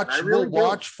we'll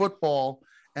watch football,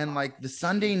 and like the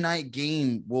Sunday night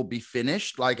game will be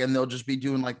finished, and they'll just be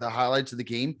doing like the highlights of the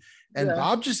game. And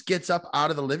Bob just gets up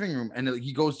out of the living room and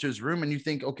he goes to his room, and you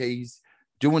think, okay, he's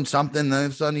doing something. Then all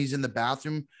of a sudden he's in the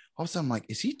bathroom. All of a sudden, I'm like,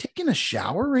 is he taking a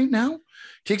shower right now?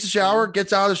 Takes a shower,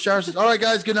 gets out of the shower, says, all right,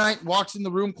 guys, good night. Walks in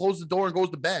the room, closes the door, and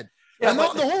goes to bed. And the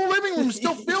whole living room is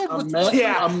still filled with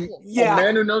a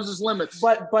man who knows his limits.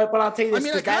 But I'll tell you this. I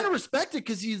mean, I kind of respect it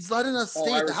because he's letting us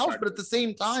stay at the house, but at the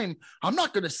same time, I'm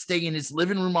not going to stay in his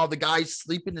living room while the guy's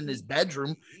sleeping in his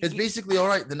bedroom. It's basically, all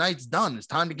right, the night's done. It's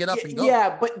time to get up and go.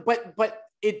 Yeah, but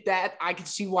that I can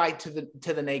see why to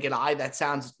the naked eye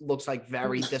that looks like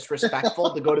very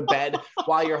disrespectful to go to bed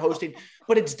while you're hosting.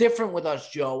 But it's different with us,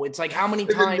 Joe. It's like how many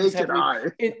times have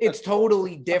we? It's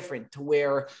totally different to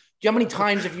where. How many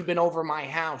times have you been over my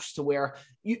house to where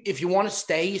if you want to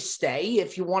stay, you stay.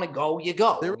 If you want to go, you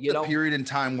go. There was a period in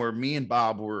time where me and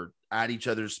Bob were at each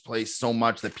other's place so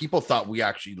much that people thought we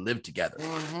actually lived together.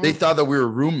 Mm-hmm. They thought that we were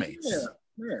roommates.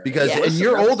 Yeah. Because in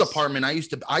your old apartment, I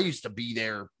used to be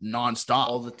there nonstop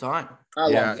all the time.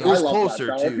 It was closer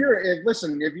to. If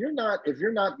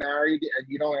you're not married and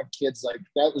you don't have kids, like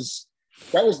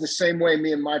that was the same way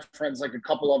me and my friends, like a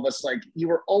couple of us, like you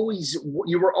were always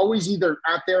either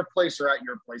at their place or at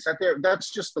your place.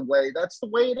 That's just the way. That's the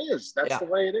way it is. That's the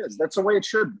way it is. That's the way it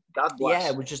should. God bless.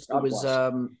 Yeah,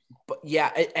 but yeah,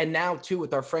 and now too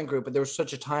with our friend group. But there was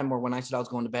such a time where when I said I was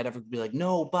going to bed, everybody would be like,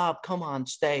 "No, Bob, come on,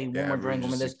 stay. One more drink,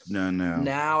 one more this." No.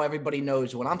 Now everybody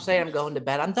knows when I'm saying I'm going to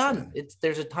bed, I'm done.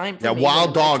 There's a time. For me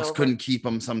wild dogs couldn't keep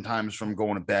him sometimes from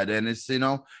going to bed, and it's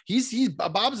he's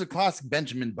Bob's a classic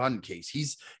Benjamin Button case.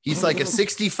 He's like a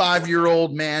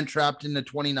 65-year-old man trapped in a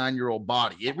 29-year-old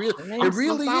body. It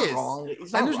really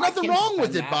is. And there's nothing wrong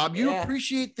with it, Bob. You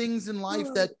appreciate things in life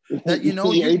that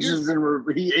he ages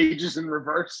in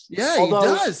reverse. Yeah, he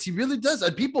does. He really does.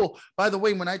 And people, by the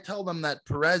way, when I tell them that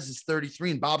Perez is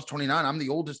 33 and Bob's 29, I'm the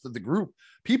oldest of the group.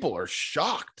 People are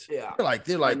shocked. Yeah, they're like,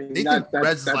 they think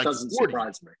Perez is like 40.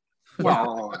 Surprise me.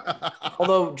 Well,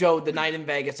 although Joe, the night in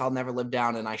Vegas, I'll never live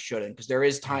down, and I shouldn't, because there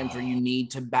is times where you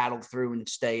need to battle through and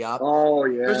stay up. Oh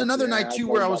yeah. There's another night too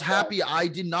where I was happy I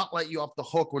did not let you off the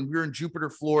hook when we were in Jupiter,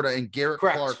 Florida, and Garrett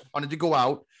Clark wanted to go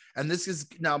out. And this is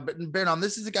now, Beardown,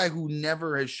 this is a guy who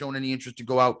never has shown any interest to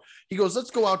go out. He goes,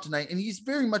 "Let's go out tonight," and he's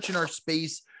very much in our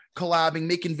space, collabing,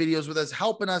 making videos with us,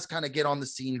 helping us kind of get on the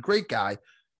scene. Great guy.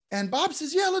 And Bob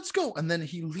says, "Yeah, let's go." And then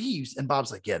he leaves. And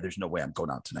Bob's like, "Yeah, there's no way I'm going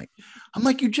out tonight." I'm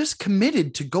like, "You just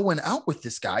committed to going out with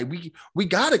this guy. We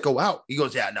got to go out." He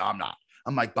goes, "Yeah, no, I'm not."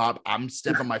 I'm like, "Bob, I'm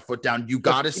stepping my foot down. You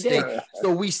got to stay."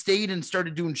 So we stayed and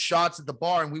started doing shots at the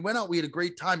bar, and we went out. We had a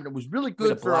great time, and it was really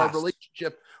good for our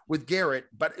relationship with Garrett.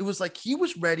 But it was like he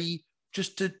was ready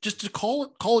just to call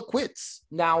it quits.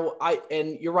 Now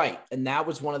and you're right. And that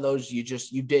was one of those you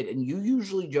did. And you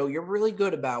usually, Joe, you're really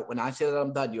good about when I say that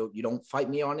I'm done, you don't fight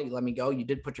me on it. You let me go. You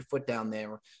did put your foot down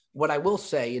there. What I will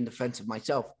say in defense of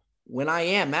myself, when I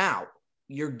am out,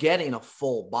 you're getting a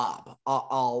full Bob.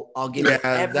 I'll give you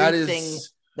everything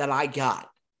that I got.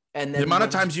 And then the amount of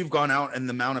times you've gone out and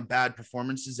the amount of bad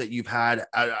performances that you've had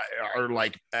are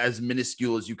like as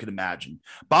minuscule as you could imagine.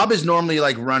 Bob is normally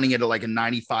like running at like a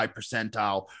 95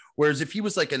 percentile. Whereas if he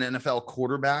was like an NFL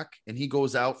quarterback and he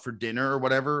goes out for dinner or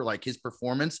whatever, like his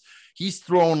performance, he's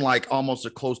thrown like almost a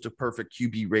close to perfect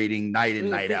QB rating night in,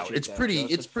 night out. It's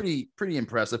pretty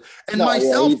impressive. And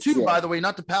myself too, by the way,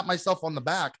 not to pat myself on the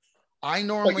back. I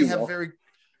normally have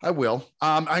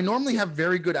I normally have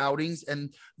very good outings,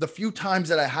 and the few times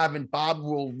that I haven't, Bob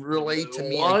will relate to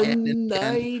me again. One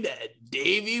night at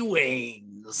Davy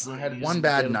Wayne's. I had one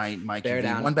bad night, Mike.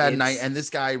 One bad night, and this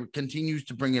guy continues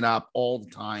to bring it up all the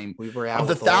time. We were out of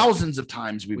the thousands of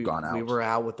times we've gone out. We were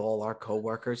out with all our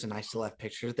coworkers, and I still have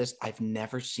pictures of this. I've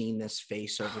never seen this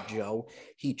face over Joe.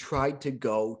 He tried to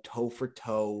go toe for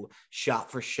toe,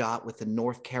 shot for shot with the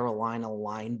North Carolina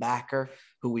linebacker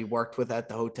who we worked with at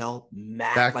the hotel.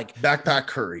 Backpack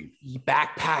Curry,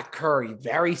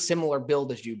 very similar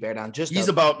build as you,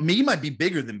 Beardown. He might be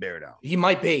bigger than Beardown. He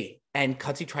might be. And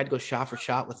Cutsy tried to go shot for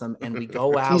shot with him, and we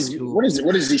go out. What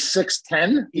is he?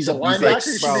 6'10"? He's a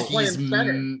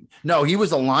linebacker. No, he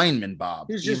was a lineman, Bob.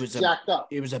 He was jacked up.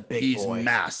 He was a big boy. He's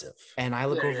massive. And I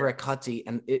look over at Cutsy,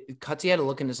 and Cutsy had a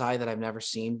look in his eye that I've never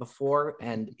seen before,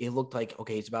 and it looked like,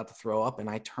 okay, he's about to throw up. And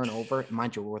I turn over, and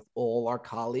mind you, we're with all our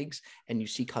colleagues, and you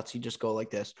see Cutsy just go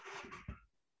like this.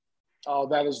 Oh,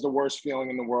 that is the worst feeling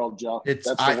in the world, Joe.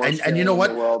 And you know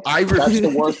what? That's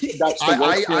the worst.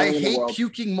 I hate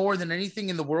puking more than anything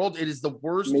in the world. It is the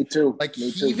worst. Me too.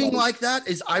 Heaving like that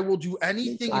is. I will do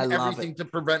anything and everything to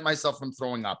prevent myself from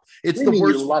throwing up. It's the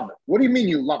worst. You love it. What do you mean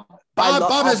you love it?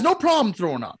 Bob has no problem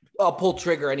throwing up. I'll pull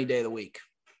trigger any day of the week.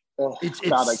 Oh, it's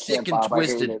God, sick and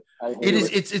twisted.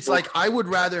 It's like I would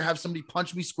rather have somebody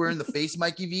punch me square in the face,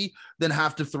 Mikey V, than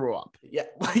have to throw up. Yeah,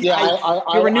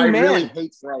 I really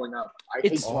hate throwing up. I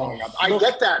hate throwing up. I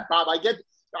get that, Bob.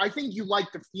 I think you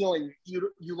like the feeling.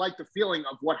 You like the feeling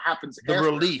of what happens. The after.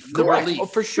 relief. Oh,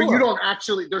 for sure. But you don't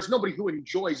actually. There's nobody who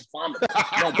enjoys vomit.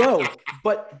 No,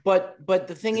 but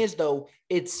the thing is though,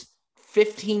 it's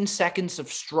 15 seconds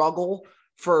of struggle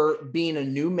for being a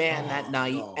new man that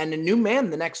night and a new man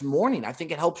the next morning. I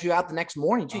think it helps you out the next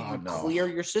morning too. You clear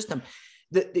your system.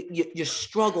 You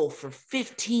struggle for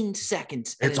 15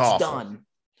 seconds and it's done.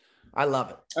 I love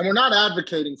it. And we're not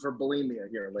advocating for bulimia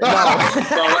here, ladies.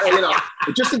 So,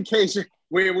 just in case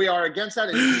we are against that,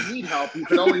 and if you need help, you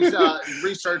can always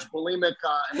research bulimic.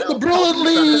 The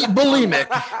brilliantly bulimic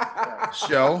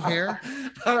show here.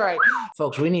 All right,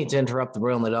 folks, we need to interrupt the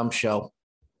Brilliantly Dumb show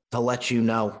to let you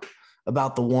know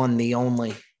about the one, the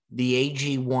only, the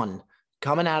AG1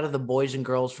 coming out of the boys and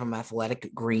girls from Athletic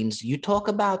Greens. You talk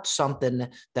about something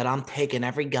that I'm taking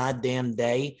every goddamn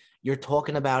day. You're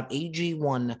talking about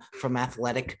AG1 from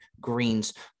Athletic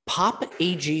Greens. Pop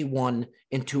AG1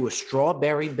 into a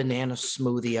strawberry banana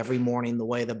smoothie every morning the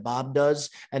way that Bob does,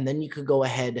 and then you could go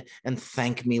ahead and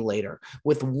thank me later.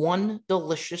 With one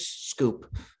delicious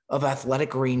scoop of Athletic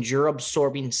Greens, you're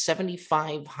absorbing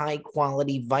 75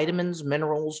 high-quality vitamins,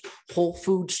 minerals, whole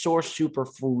food source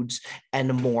superfoods,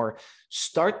 and more.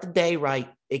 Start the day right.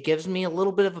 It gives me a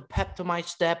little bit of a pep to my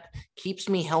step, keeps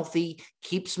me healthy,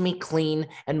 keeps me clean,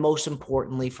 and most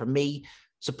importantly for me,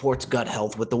 supports gut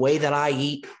health. With the way that I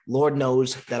eat, Lord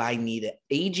knows that I need it.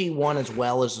 AG1 as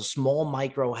well is a small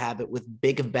micro habit with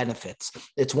big benefits.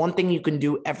 It's one thing you can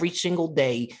do every single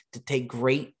day to take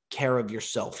great care of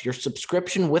yourself. Your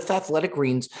subscription with Athletic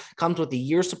Greens comes with a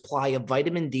year's supply of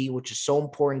vitamin D, which is so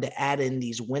important to add in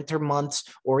these winter months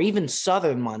or even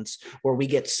southern months where we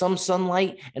get some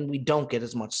sunlight and we don't get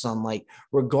as much sunlight.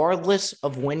 Regardless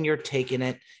of when you're taking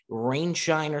it, rain,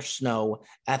 shine, or snow,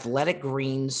 Athletic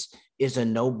Greens is a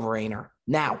no-brainer.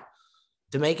 Now,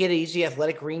 to make it easy,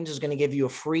 Athletic Greens is going to give you a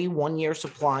free 1-year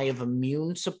supply of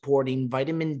immune-supporting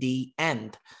vitamin D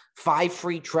and 5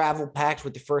 free travel packs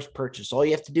with your first purchase. All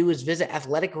you have to do is visit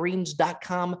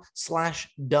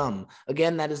athleticgreens.com/dumb.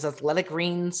 Again, that is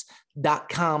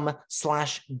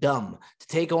athleticgreens.com/dumb to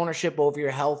take ownership over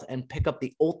your health and pick up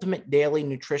the ultimate daily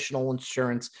nutritional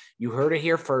insurance. You heard it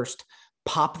here first.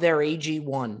 Pop their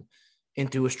AG1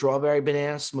 into a strawberry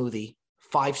banana smoothie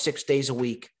 5-6 days a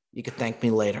week. You can thank me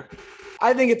later.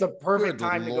 I think it's a perfect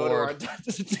time to go to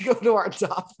our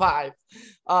top 5.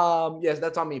 Yes,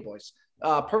 that's on me, boys.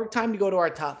 Perfect time to go to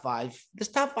our top 5. This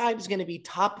top 5 is going to be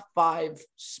top 5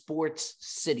 sports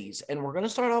cities. And we're going to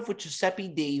start off with Giuseppe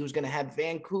D, who's going to have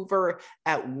Vancouver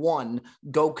at 1.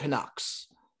 Go Canucks.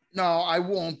 No, I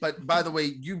won't. But by the way,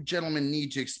 you gentlemen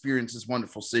need to experience this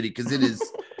wonderful city because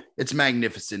it's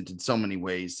magnificent in so many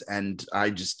ways. And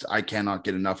I cannot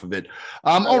get enough of it.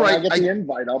 All right. I get the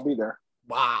invite. I'll be there.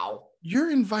 Wow.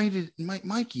 You're invited,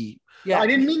 Mikey. Yeah, I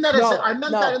didn't mean that. I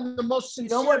meant that in the most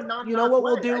sincere. You know what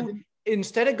we'll do?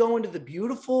 Instead of going to the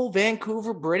beautiful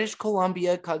Vancouver, British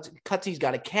Columbia, Cutsy's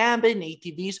got a cabin,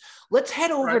 ATVs. Let's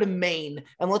head over to Maine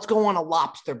and let's go on a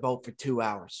lobster boat for 2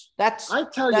 hours. I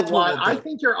tell you what, I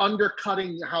think you're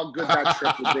undercutting how good that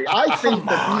trip would be. I think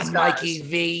that these guys, Mikey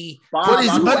V.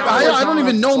 I don't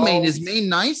even know Maine. Is Maine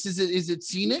nice? Is it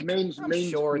scenic? I'm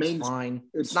sure it's fine.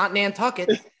 It's not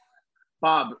Nantucket.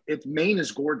 Bob, Maine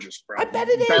is gorgeous, bro. I bet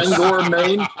it is. Bangor,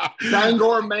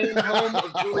 Maine, home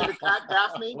of Julie the Cat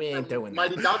Gaffney. We ain't doing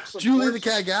Mighty that. Ducks. Julie the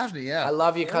Cat Gaffney, yeah. I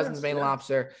love you, Cousins Maine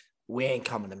Lobster. We ain't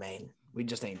coming to Maine. We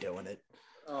just ain't doing it.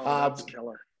 Oh, that's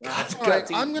killer. All right,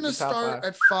 I'm going to start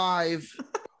at 5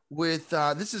 with,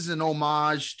 this is an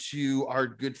homage to our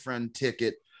good friend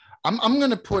Ticket. I'm going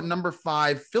to put number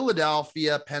 5,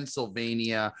 Philadelphia,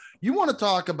 Pennsylvania. You want to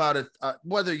talk about it,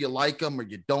 whether you like them or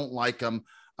you don't like them.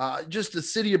 Just a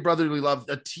city of brotherly love,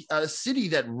 a city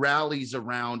that rallies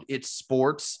around its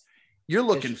sports. You're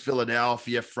looking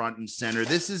Philadelphia front and center.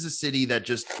 This is a city that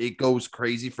it goes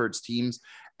crazy for its teams.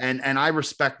 And I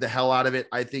respect the hell out of it.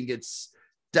 I think it's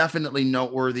definitely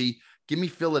noteworthy. Give me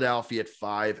Philadelphia at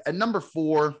 5. At number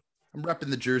 4, I'm repping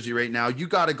the jersey right now. You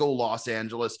got to go Los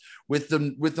Angeles with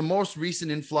the most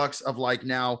recent influx of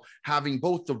now having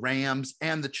both the Rams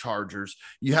and the Chargers.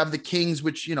 You have the Kings,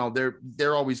 which,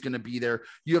 they're always going to be there.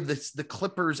 You have the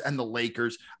Clippers and the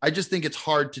Lakers. I just think it's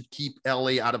hard to keep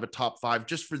LA out of a top 5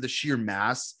 just for the sheer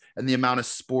mass and the amount of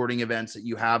sporting events that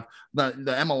you have. The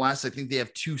MLS, I think they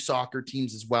have 2 soccer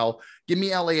teams as well. Give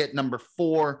me LA at number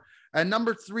 4. And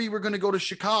number 3, we're going to go to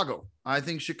Chicago. I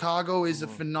think Chicago is a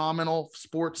phenomenal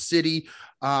sports city.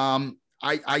 I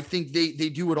think they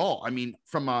do it all. I mean,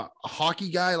 from a hockey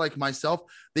guy like myself,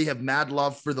 they have mad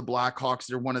love for the Blackhawks.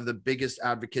 They're one of the biggest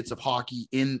advocates of hockey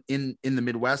in the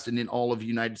Midwest and in all of the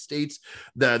United States.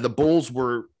 The Bulls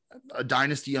were a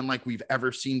dynasty unlike we've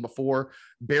ever seen before.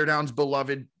 Beardown's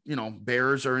beloved,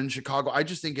 Bears are in Chicago. I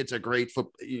just think it's a great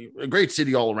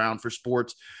city all around for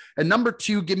sports. And number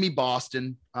 2, give me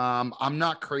Boston. I'm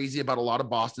not crazy about a lot of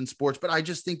Boston sports, but I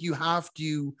just think you have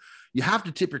to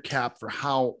tip your cap for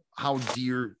how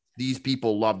dear these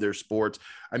people love their sports.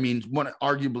 I mean,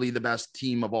 arguably the best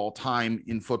team of all time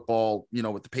in football,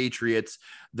 with the Patriots.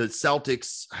 The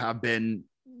Celtics have been,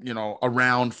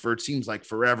 around for, it seems like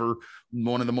forever.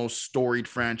 One of the most storied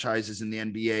franchises in the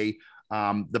NBA.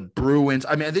 The Bruins,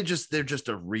 I mean, they're just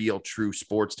a real true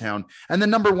sports town. And then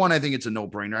number 1, I think it's a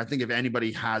no-brainer. I think if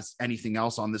anybody has anything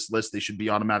else on this list, they should be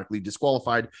automatically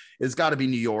disqualified. It's got to be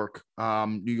New York.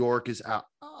 New York is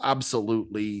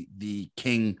absolutely the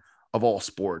king of all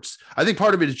sports. I think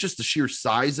part of it is just the sheer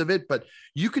size of it, but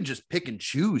you can just pick and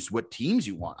choose what teams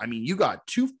you want. I mean, you got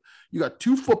two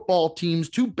football teams,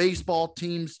 2 baseball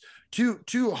teams, two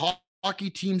hockey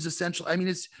teams, essentially. I mean,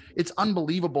 it's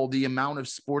unbelievable the amount of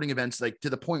sporting events, like to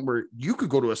the point where you could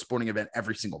go to a sporting event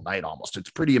every single night almost.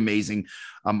 It's pretty amazing.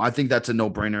 I think that's a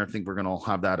no-brainer. I think we're going to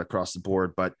have that across the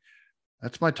board, but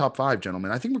that's my top 5,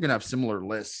 gentlemen. I think we're going to have similar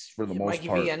lists for the most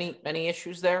part. Mikey, any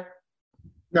issues there?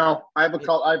 No, I have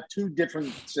 2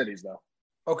 different cities though.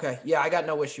 Okay. Yeah, I got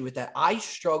no issue with that. I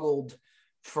struggled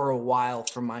for a while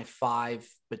for my 5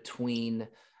 between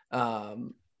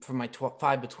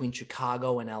between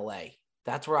Chicago and LA.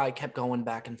 That's where I kept going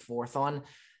back and forth on.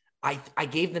 I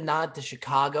gave the nod to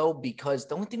Chicago because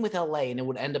the only thing with LA, and it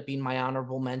would end up being my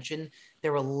honorable mention,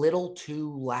 they're a little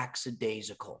too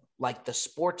lackadaisical. Like the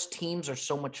sports teams are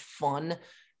so much fun,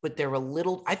 but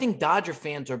I think Dodger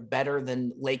fans are better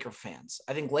than Laker fans.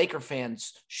 I think Laker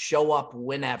fans show up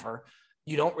whenever.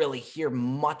 You don't really hear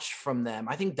much from them.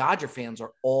 I think Dodger fans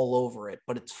are all over it,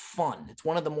 but it's fun. It's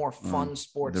one of the more fun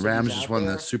sports. The Rams just won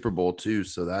the Super Bowl too,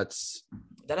 so that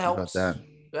helps.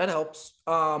 That helps.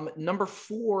 Number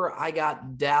 4, I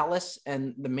got Dallas,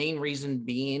 and the main reason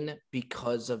being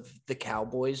because of the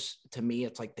Cowboys. To me,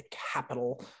 it's like the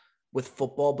capital with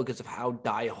football because of how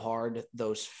diehard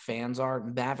those fans are.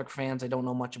 Maverick fans, I don't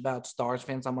know much about. Stars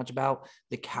fans, not much about.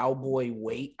 The Cowboy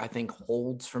weight, I think,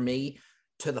 holds for me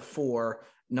to the 4.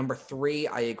 Number 3,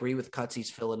 I agree with Cutsy's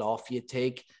Philadelphia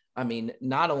take. I mean,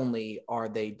 not only are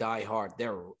they diehard,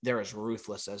 they're as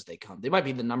ruthless as they come. They might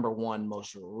be the number 1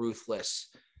 most ruthless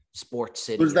sports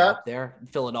city out there.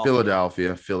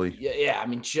 Philadelphia, Philly. Yeah. I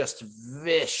mean, just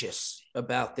vicious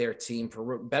about their team,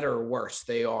 for better or worse.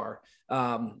 They are.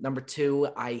 Number 2,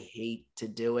 I hate to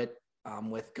do it.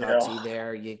 With Cutsy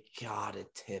there, you gotta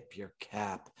tip your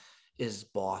cap, is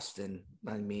Boston.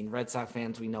 I mean, Red Sox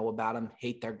fans, we know about them,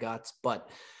 hate their guts, but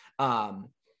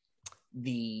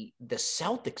the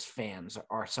Celtics fans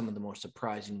are some of the most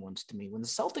surprising ones to me. When the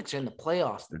Celtics are in the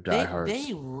playoffs, they're diehards.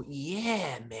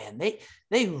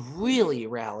 They really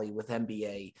rally with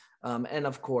NBA. And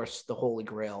of course, the Holy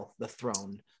Grail, the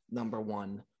throne, number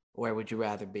 1. Where would you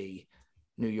rather be?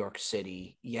 New York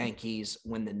City, Yankees.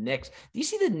 When the Knicks, do you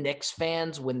see the Knicks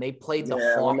fans when they played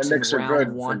the Hawks in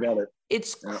round 1?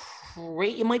 It's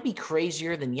crazy. It might be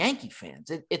crazier than Yankee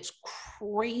fans. It's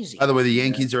crazy. By the way, the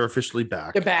Yankees are officially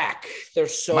back. They're back. They're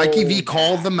so Mikey V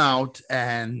called them out,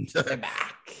 and they're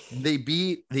back.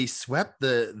 They swept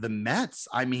the Mets.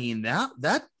 I mean, that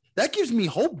gives me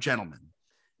hope, gentlemen.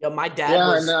 Yeah, my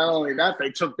dad. And not only that, they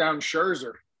took down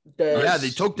Scherzer.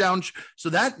 They took down. So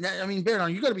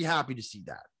Beardown, you got to be happy to see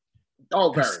that.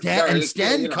 Oh, very.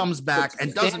 Stan comes back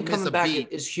and doesn't miss a beat.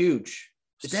 Is huge.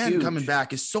 Stan coming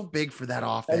back is so big for that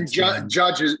offense. And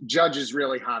Judge is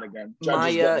really hot again.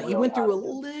 He went through a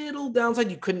little downside.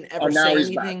 You couldn't ever say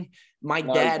anything. My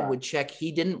dad would check.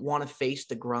 He didn't want to face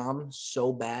DeGrom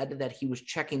so bad that he was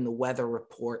checking the weather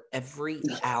report every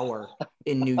hour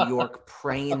in New York,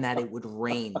 praying that it would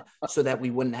rain so that we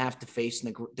wouldn't have to face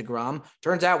DeGrom.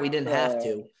 Turns out we didn't have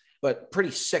to, but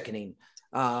pretty sickening.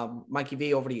 Mikey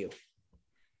V, over to you.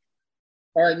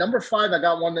 All right, number 5, I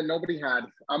got one that nobody had.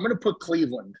 I'm going to put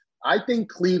Cleveland. I think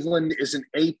Cleveland is an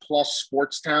A-plus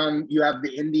sports town. You have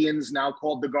the Indians, now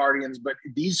called the Guardians, but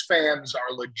these fans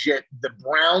are legit. The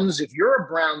Browns, if you're a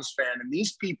Browns fan, and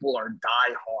these people are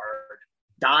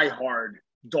diehard,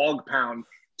 dog pound,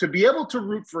 to be able to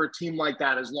root for a team like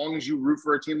that, as long as you root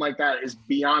for a team like that, is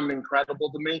beyond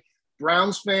incredible to me.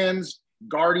 Browns fans,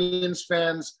 Guardians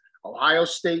fans, Ohio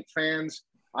State fans,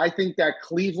 I think that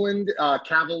Cleveland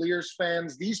Cavaliers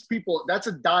fans, these people, that's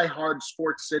a diehard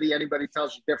sports city. Anybody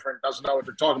tells you different doesn't know what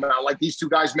they're talking about. Like these two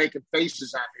guys making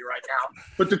faces at me right now.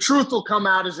 But the truth will come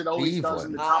out as it always does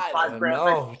in the top five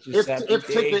Grand Prix.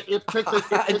 If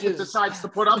Ticket decides to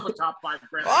put up a top five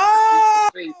Grand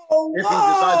Prix, if he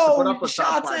decides to put up a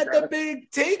top five Grand Prix. The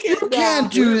big ticket. You can't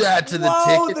do that to the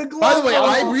ticket. By the way,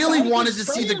 I really wanted to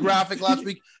see the graphic last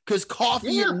week because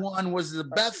Coffee at 1 was the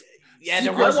best. Yeah,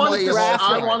 there was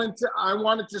I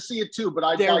wanted to see it too, but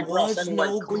I digress anyway.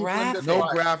 No graphic. No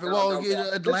graphic. Well,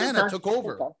 Atlanta took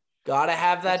over. Okay. Gotta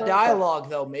have that dialogue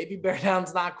though. Maybe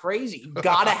Beardown's not crazy.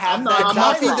 Gotta have that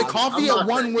dialogue. The coffee at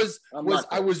 1 was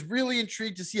I was really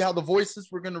intrigued to see how the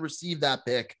voices were going to receive that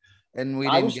pick. And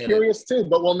I was curious too,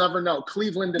 but we'll never know.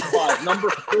 Cleveland at 5. Number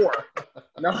 4.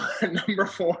 Number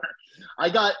 4. I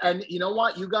got, and you know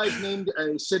what? You guys named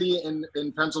a city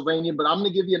in Pennsylvania, but I'm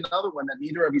going to give you another one that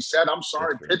neither of you said. I'm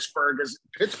sorry. Pittsburgh is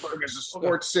a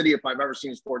sports city if I've ever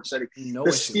seen a sports city.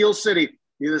 The Steel City,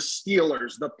 the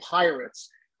Steelers, the Pirates.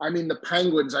 I mean, the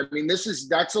Penguins. I mean,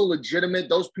 that's a legitimate.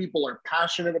 Those people are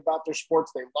passionate about their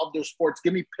sports. They love their sports.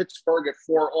 Give me Pittsburgh at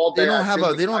 4 all day.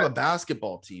 They don't have a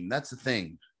basketball team. That's the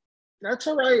thing. That's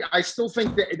all right. I still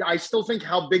think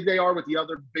how big they are with the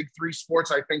other big 3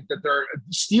 sports. I think that their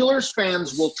Steelers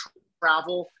fans will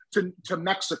travel to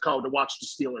Mexico to watch the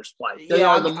Steelers play. They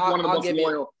are one of the most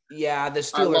loyal. Yeah, the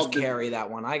Steelers carry that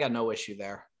one. I got no issue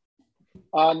there.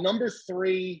 Number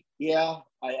 3,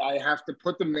 I have to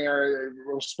put them there.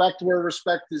 Respect where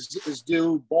respect is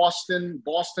due. Boston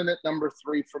at number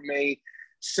 3 for me.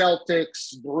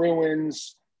 Celtics,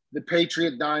 Bruins. The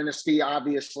Patriot dynasty,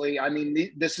 obviously. I mean,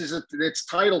 it's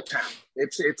title town.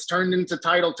 It's turned into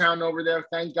title town over there.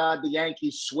 Thank God the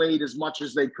Yankees swayed as much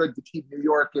as they could to keep New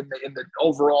York in the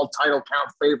overall title count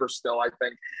favor still, I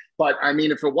think. But I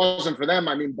mean, if it wasn't for them,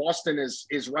 I mean, Boston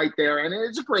is right there, and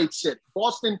it's a great city.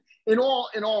 Boston, in all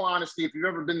honesty, if you've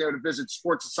ever been there to visit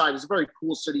Sports Society, it's a very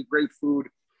cool city, great food,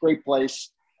 great place.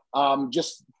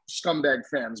 Just scumbag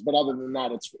fans, but other than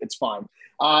that, it's fine.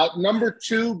 Number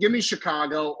 2, give me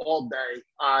Chicago all day.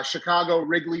 Chicago,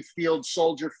 Wrigley Field,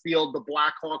 Soldier Field, the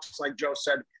Blackhawks, like Joe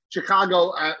said.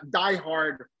 Chicago,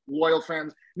 diehard loyal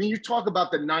fans. I mean, you talk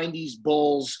about the 90s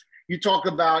Bulls, you talk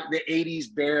about the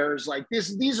 80s Bears, like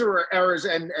these are eras,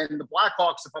 and the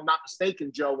Blackhawks, if I'm not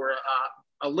mistaken, Joe, were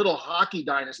a little hockey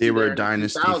dynasty. They were a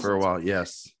dynasty for a while,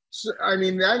 yes. So, I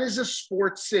mean, that is a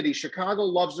sports city. Chicago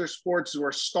loves their sports.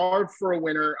 We're starved for a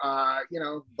winner,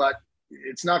 but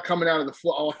it's not coming out of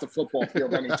off the football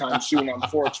field anytime soon,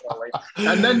 unfortunately.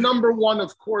 And then number 1,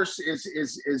 of course,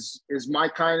 is my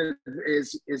kind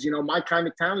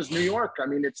of town is New York. I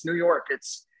mean, it's New York.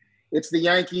 It's the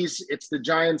Yankees, it's the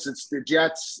Giants, it's the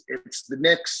Jets, it's the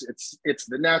Knicks, it's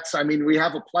the Nets. I mean, we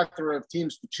have a plethora of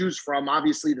teams to choose from.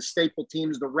 Obviously, the staple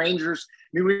teams, the Rangers. I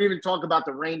mean, we didn't even talk about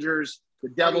the Rangers. The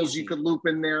Devils you could loop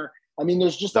in there. I mean,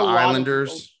 there's just the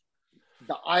Islanders.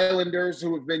 The Islanders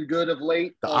who have been good of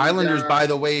late. The Islanders, by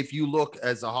the way, if you look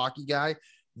as a hockey guy,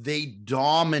 they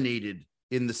dominated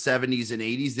in the 70s and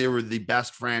 80s. They were the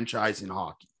best franchise in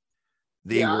hockey.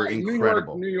 They were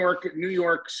incredible. New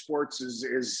York sports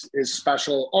is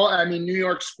special. Oh, I mean, New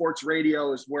York sports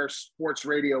radio is where sports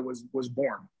radio was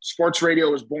born. Sports radio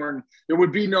was born. There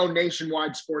would be no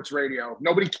nationwide sports radio.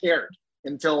 Nobody cared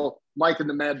until Mike and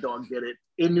the Mad Dog did it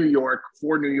in New York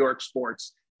for New York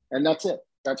sports. And that's it.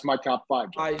 That's my top 5.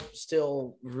 I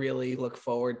still really look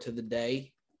forward to the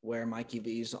day where Mikey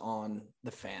V's on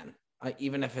the Fan.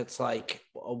 Even if it's like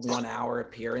a 1-hour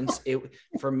appearance,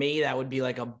 for me, that would be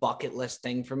like a bucket list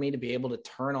thing for me to be able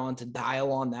to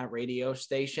dial on that radio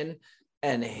station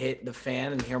and hit the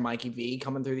Fan and hear Mikey V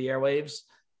coming through the airwaves.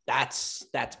 That's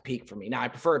peak for me. Now, I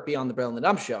prefer it be on the Bill and the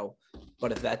Dump Show,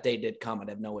 but if that day did come, I'd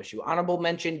have no issue. Honorable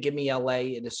mention, give me LA.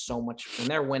 It is so much when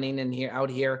they're winning out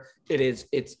here.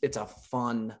 It's a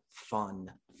fun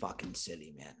fucking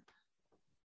city, man.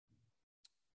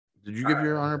 Did you give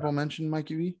your honorable mention,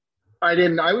 Mikey V? I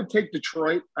didn't. I would take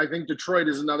Detroit. I think Detroit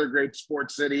is another great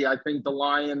sports city. I think the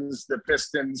Lions, the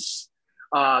Pistons,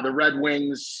 the Red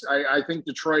Wings. I think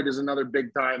Detroit is another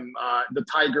big time. The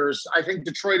Tigers. I think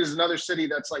Detroit is another city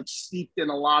that's like steeped in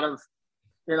a lot of,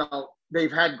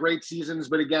 they've had great seasons,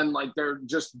 but again, like they're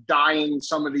just dying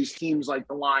some of these teams like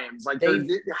the Lions. Like,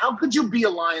 how could you be a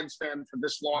Lions fan for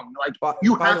this long? Like,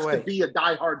 you have to be a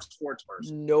diehard sports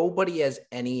person. Nobody has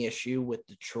any issue with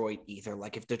Detroit either.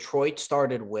 Like, if Detroit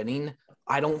started winning,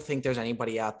 I don't think there's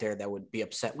anybody out there that would be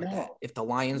upset with that. If the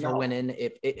Lions were winning,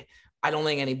 I don't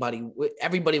think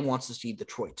everybody wants to see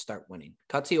Detroit start winning.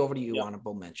 Cutsy, over to you,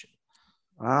 honorable mention.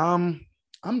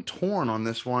 I'm torn on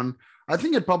this one. I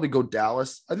think I'd probably go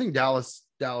Dallas. I think Dallas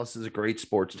Dallas is a great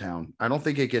sports town. I don't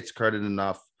think it gets credit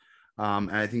enough. And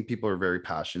I think people are very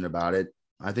passionate about it.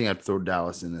 I think I'd throw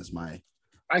Dallas in as my.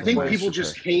 I think my people super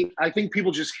just pick. hate. I think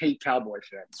people just hate Cowboy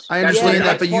fans. I That's understand what-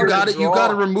 that, but you part of the got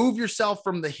to draw. remove yourself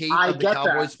from the hate I of the get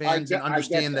Cowboys that. fans and I get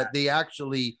understand that that. they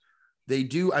actually they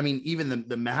do. I mean, even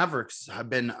the Mavericks have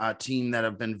been a team that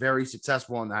have been very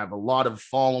successful and have a lot of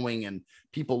following and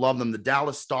people love them. The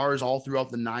Dallas Stars all throughout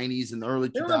the 90s and the early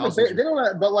They 2000s. don't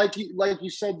have, but like you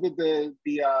said that the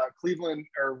Cleveland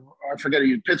or I forget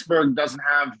you Pittsburgh doesn't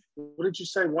have. What did you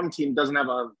say? One team doesn't have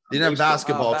a They didn't have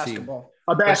baseball- basketball team.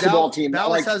 a basketball But team.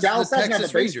 Dallas has Dallas the doesn't have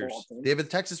Texas a baseball Rangers. team. They have the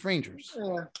Texas Rangers.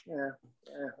 Yeah,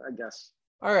 I guess.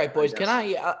 All right, boys. Can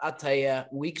guess. I'll tell you,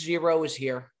 week 0 is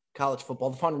here. College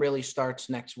football. The fun really starts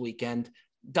next weekend.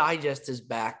 Digest is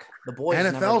back. The boys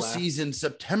never NFL left. season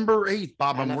September 8th.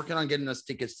 Bob, I'm NF working on getting us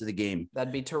tickets to the game.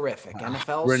 That'd be terrific.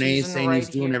 NFL Renee's season saying right he's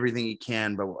doing here. everything he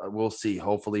can, but we'll see.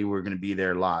 Hopefully, we're going to be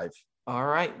there live. All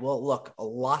right. Well, look, a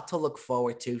lot to look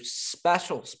forward to.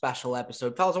 Special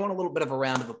episode. Fellas, I want a little bit of a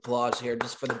round of applause here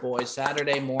just for the boys.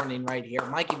 Saturday morning right here.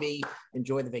 Mikey V,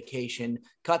 enjoy the vacation.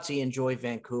 Cutsy, enjoy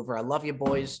Vancouver. I love you,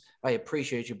 boys. I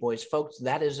appreciate you, boys. Folks,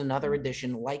 that is another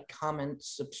edition. Like, comment,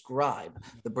 subscribe.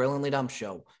 The Brilliantly Dumb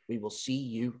Show. We will see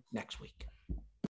you next week.